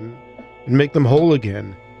that and make them whole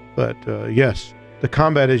again. But yes, the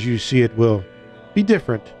combat as you see it will be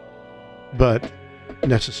different, but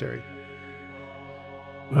necessary.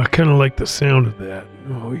 I kind of like the sound of that.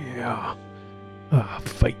 Oh, yeah.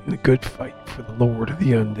 Fighting the good fight for the Lord of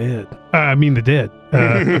the Undead. The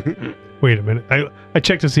dead. Wait a minute. I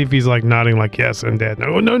checked to see if he's like nodding like yes, undead.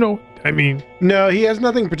 No. No, he has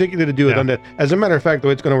nothing particular to do with undead. As a matter of fact, the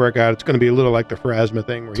way it's going to work out, it's going to be a little like the Pharasma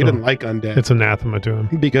thing, where he doesn't like undead. It's anathema to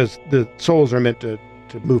him. Because the souls are meant to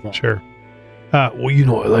move on. Sure. I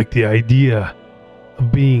like the idea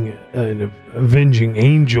of being an avenging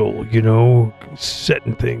angel,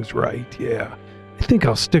 setting things right. Yeah. I think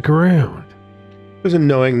I'll stick around. There's a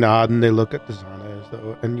knowing nod, and they look at Dazana as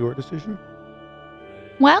though, and your decision?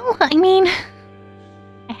 Well, I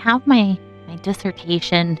have my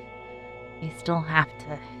dissertation I still have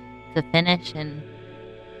to finish, and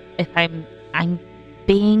if I'm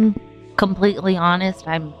being completely honest,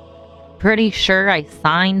 I'm pretty sure I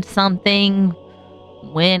signed something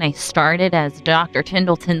when I started as Dr.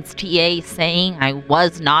 Tindleton's TA saying I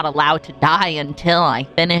was not allowed to die until I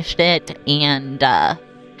finished it, and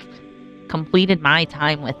completed my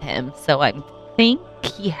time with him, so I think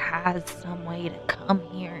he has some way to come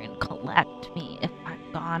here and collect me if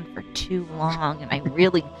I've gone for too long, and I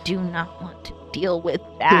really do not want to deal with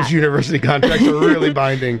that. Those university contracts are really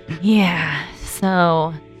binding. Yeah,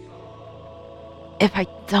 so if I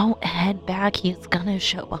don't head back, he's gonna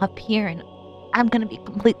show up here, and I'm gonna be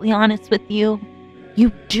completely honest with you.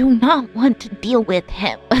 You do not want to deal with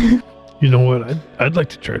him. You know what? I'd like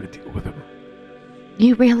to try to deal with him.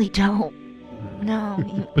 You really don't. No.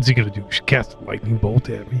 What's he gonna do? Cast a lightning bolt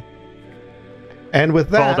at me? And with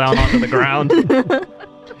Fall that, down onto the ground.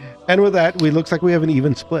 and with that, we looks like we have an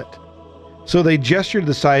even split. So they gesture to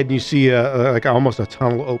the side, and you see like almost a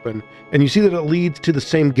tunnel open, and you see that it leads to the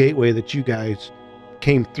same gateway that you guys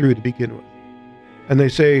came through to begin with. And they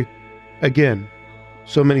say, again,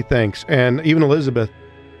 so many thanks. And even Elizabeth,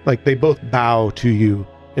 like they both bow to you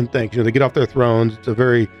in thanks. They get off their thrones. It's a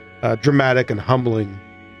very dramatic and humbling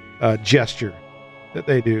gesture that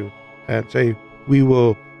they do, and say, we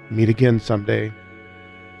will meet again someday.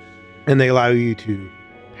 And they allow you to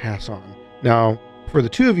pass on. Now, for the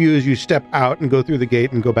two of you, as you step out and go through the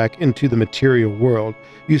gate and go back into the material world,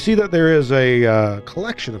 you see that there is a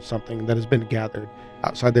collection of something that has been gathered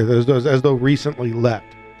outside there, as though recently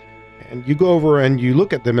left. And you go over and you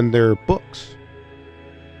look at them, and they're books.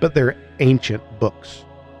 But they're ancient books.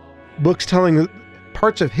 Books telling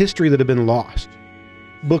parts of history that have been lost.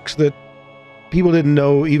 Books that people didn't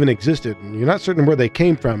know even existed. And you're not certain where they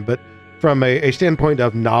came from, but from a standpoint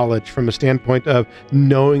of knowledge, from a standpoint of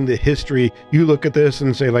knowing the history, you look at this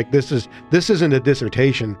and say, like, this isn't a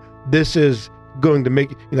dissertation. This is going to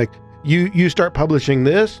make, like, you start publishing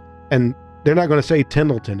this, and they're not going to say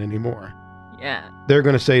Tindleton anymore. Yeah. They're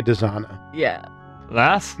going to say Dazana. Yeah.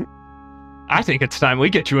 Lass, I think it's time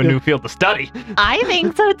we get you a new field to study. I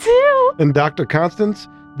think so too. And Dr. Constance,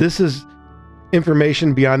 this is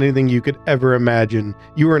information beyond anything you could ever imagine.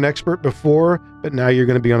 You were an expert before, but now you're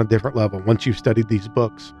going to be on a different level once you've studied these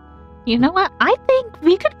books. You know what? I think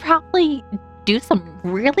we could probably do some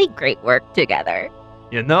really great work together.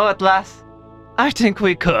 You know what, Lass? I think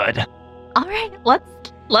we could. All right,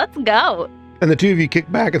 let's go. And the two of you kick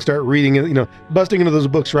back and start reading it, busting into those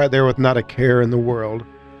books right there with not a care in the world.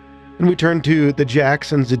 And we turn to the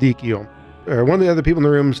Jax and Zedekiel. One of the other people in the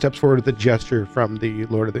room steps forward with a gesture from the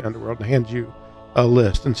Lord of the Underworld and hands you a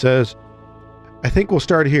list and says, I think we'll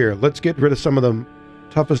start here. Let's get rid of some of the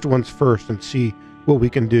toughest ones first and see what we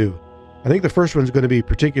can do. I think the first one's going to be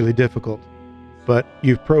particularly difficult, but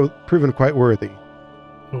you've proven quite worthy.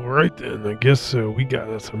 All right, then. I guess we got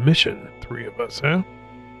us a mission, three of us, huh?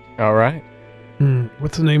 All right.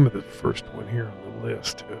 What's the name of the first one here on the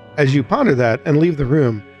list? As you ponder that and leave the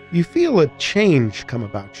room, you feel a change come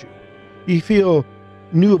about you. You feel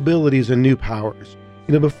new abilities and new powers.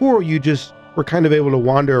 Before you just were kind of able to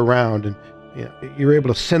wander around and you were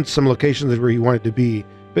able to sense some locations where you wanted to be.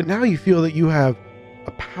 But now you feel that you have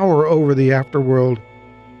a power over the afterworld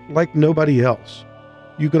like nobody else.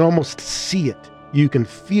 You can almost see it. You can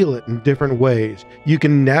feel it in different ways. You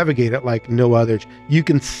can navigate it like no others. You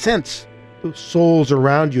can sense the souls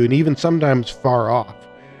around you and even sometimes far off.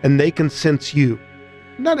 And they can sense you.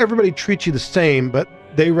 Not everybody treats you the same, but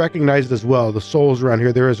they recognize it as well. The souls around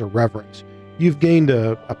here, there is a reverence. You've gained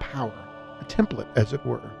a power, a template, as it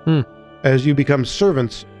were, as you become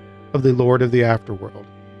servants of the Lord of the Afterworld.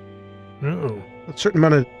 Oh. A certain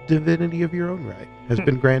amount of divinity of your own right has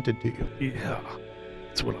been granted to you. Yeah,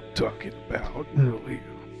 that's what I'm talking about. Really.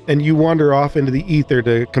 And you wander off into the ether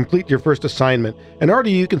to complete your first assignment. And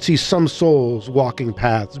already you can see some souls walking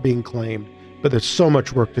paths being claimed. But there's so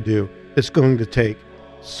much work to do. It's going to take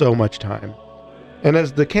so much time. And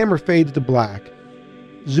as the camera fades to black,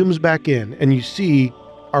 zooms back in, and you see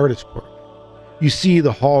Artist Court. You see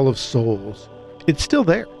the Hall of Souls. It's still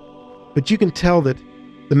there. But you can tell that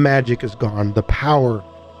the magic is gone. The power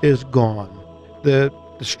is gone. The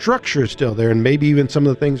structure is still there, and maybe even some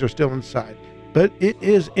of the things are still inside. But it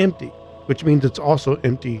is empty, which means it's also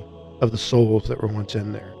empty of the souls that were once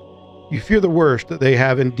in there. You fear the worst, that they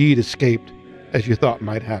have indeed escaped, as you thought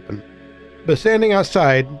might happen. But standing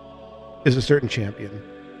outside is a certain champion,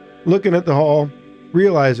 looking at the hall,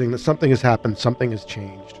 realizing that something has happened, something has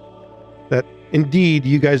changed. That indeed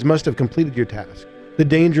you guys must have completed your task. The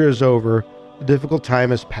danger is over, the difficult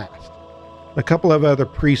time has passed. A couple of other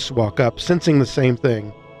priests walk up, sensing the same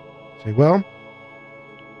thing. Say, well,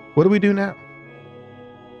 what do we do now?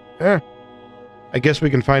 I guess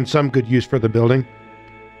we can find some good use for the building.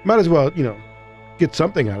 Might as well, get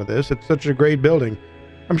something out of this. It's such a great building.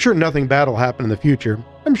 I'm sure nothing bad will happen in the future.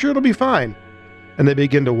 I'm sure it'll be fine. And they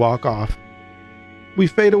begin to walk off. We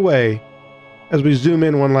fade away as we zoom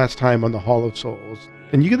in one last time on the Hall of Souls.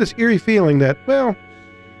 And you get this eerie feeling that, well,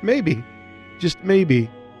 maybe, just maybe,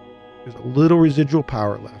 there's a little residual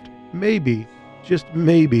power left. Maybe, just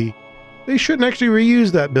maybe, they shouldn't actually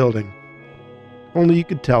reuse that building. If only you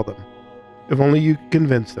could tell them. If only you could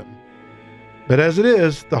convince them. But as it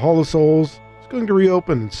is, the Hall of Souls is going to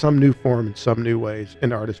reopen in some new form, in some new ways,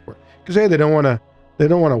 in artist work. Because hey, they don't want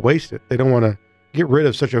to waste it. They don't want to get rid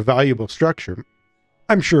of such a valuable structure.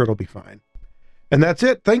 I'm sure it'll be fine. And that's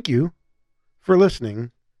it. Thank you for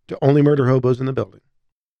listening to Only Murder Hobos in the Building.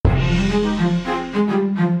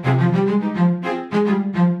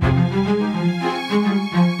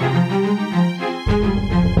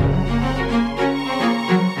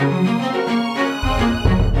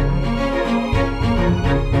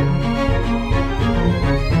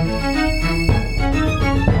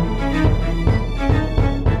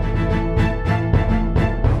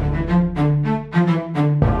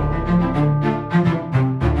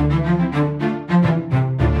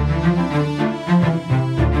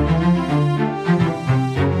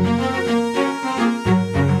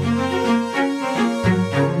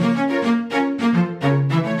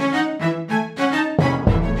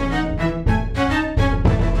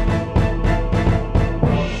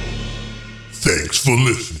 Thanks for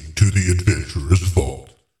listening to The Adventurer's Vault.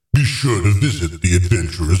 Be sure to visit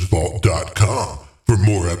theadventurersvault.com for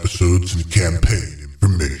more episodes and campaign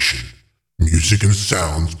information. Music and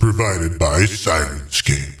sounds provided by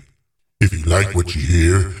Sirenscape. If you like what you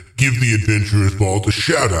hear, give The Adventurer's Vault a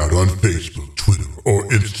shout out on Facebook, Twitter, or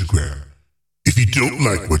Instagram. If you don't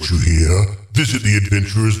like what you hear, visit the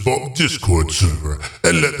Adventurer's Vault Discord server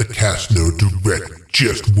and let the cast know directly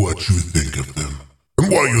just what you think of them.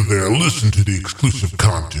 And while you're there, listen to the exclusive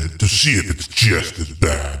content to see if it's just as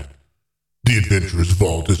bad. The Adventurer's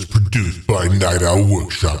Vault is produced by Night Owl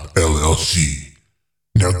Workshop, LLC.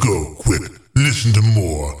 Now go, quick, listen to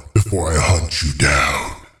more before I hunt you down.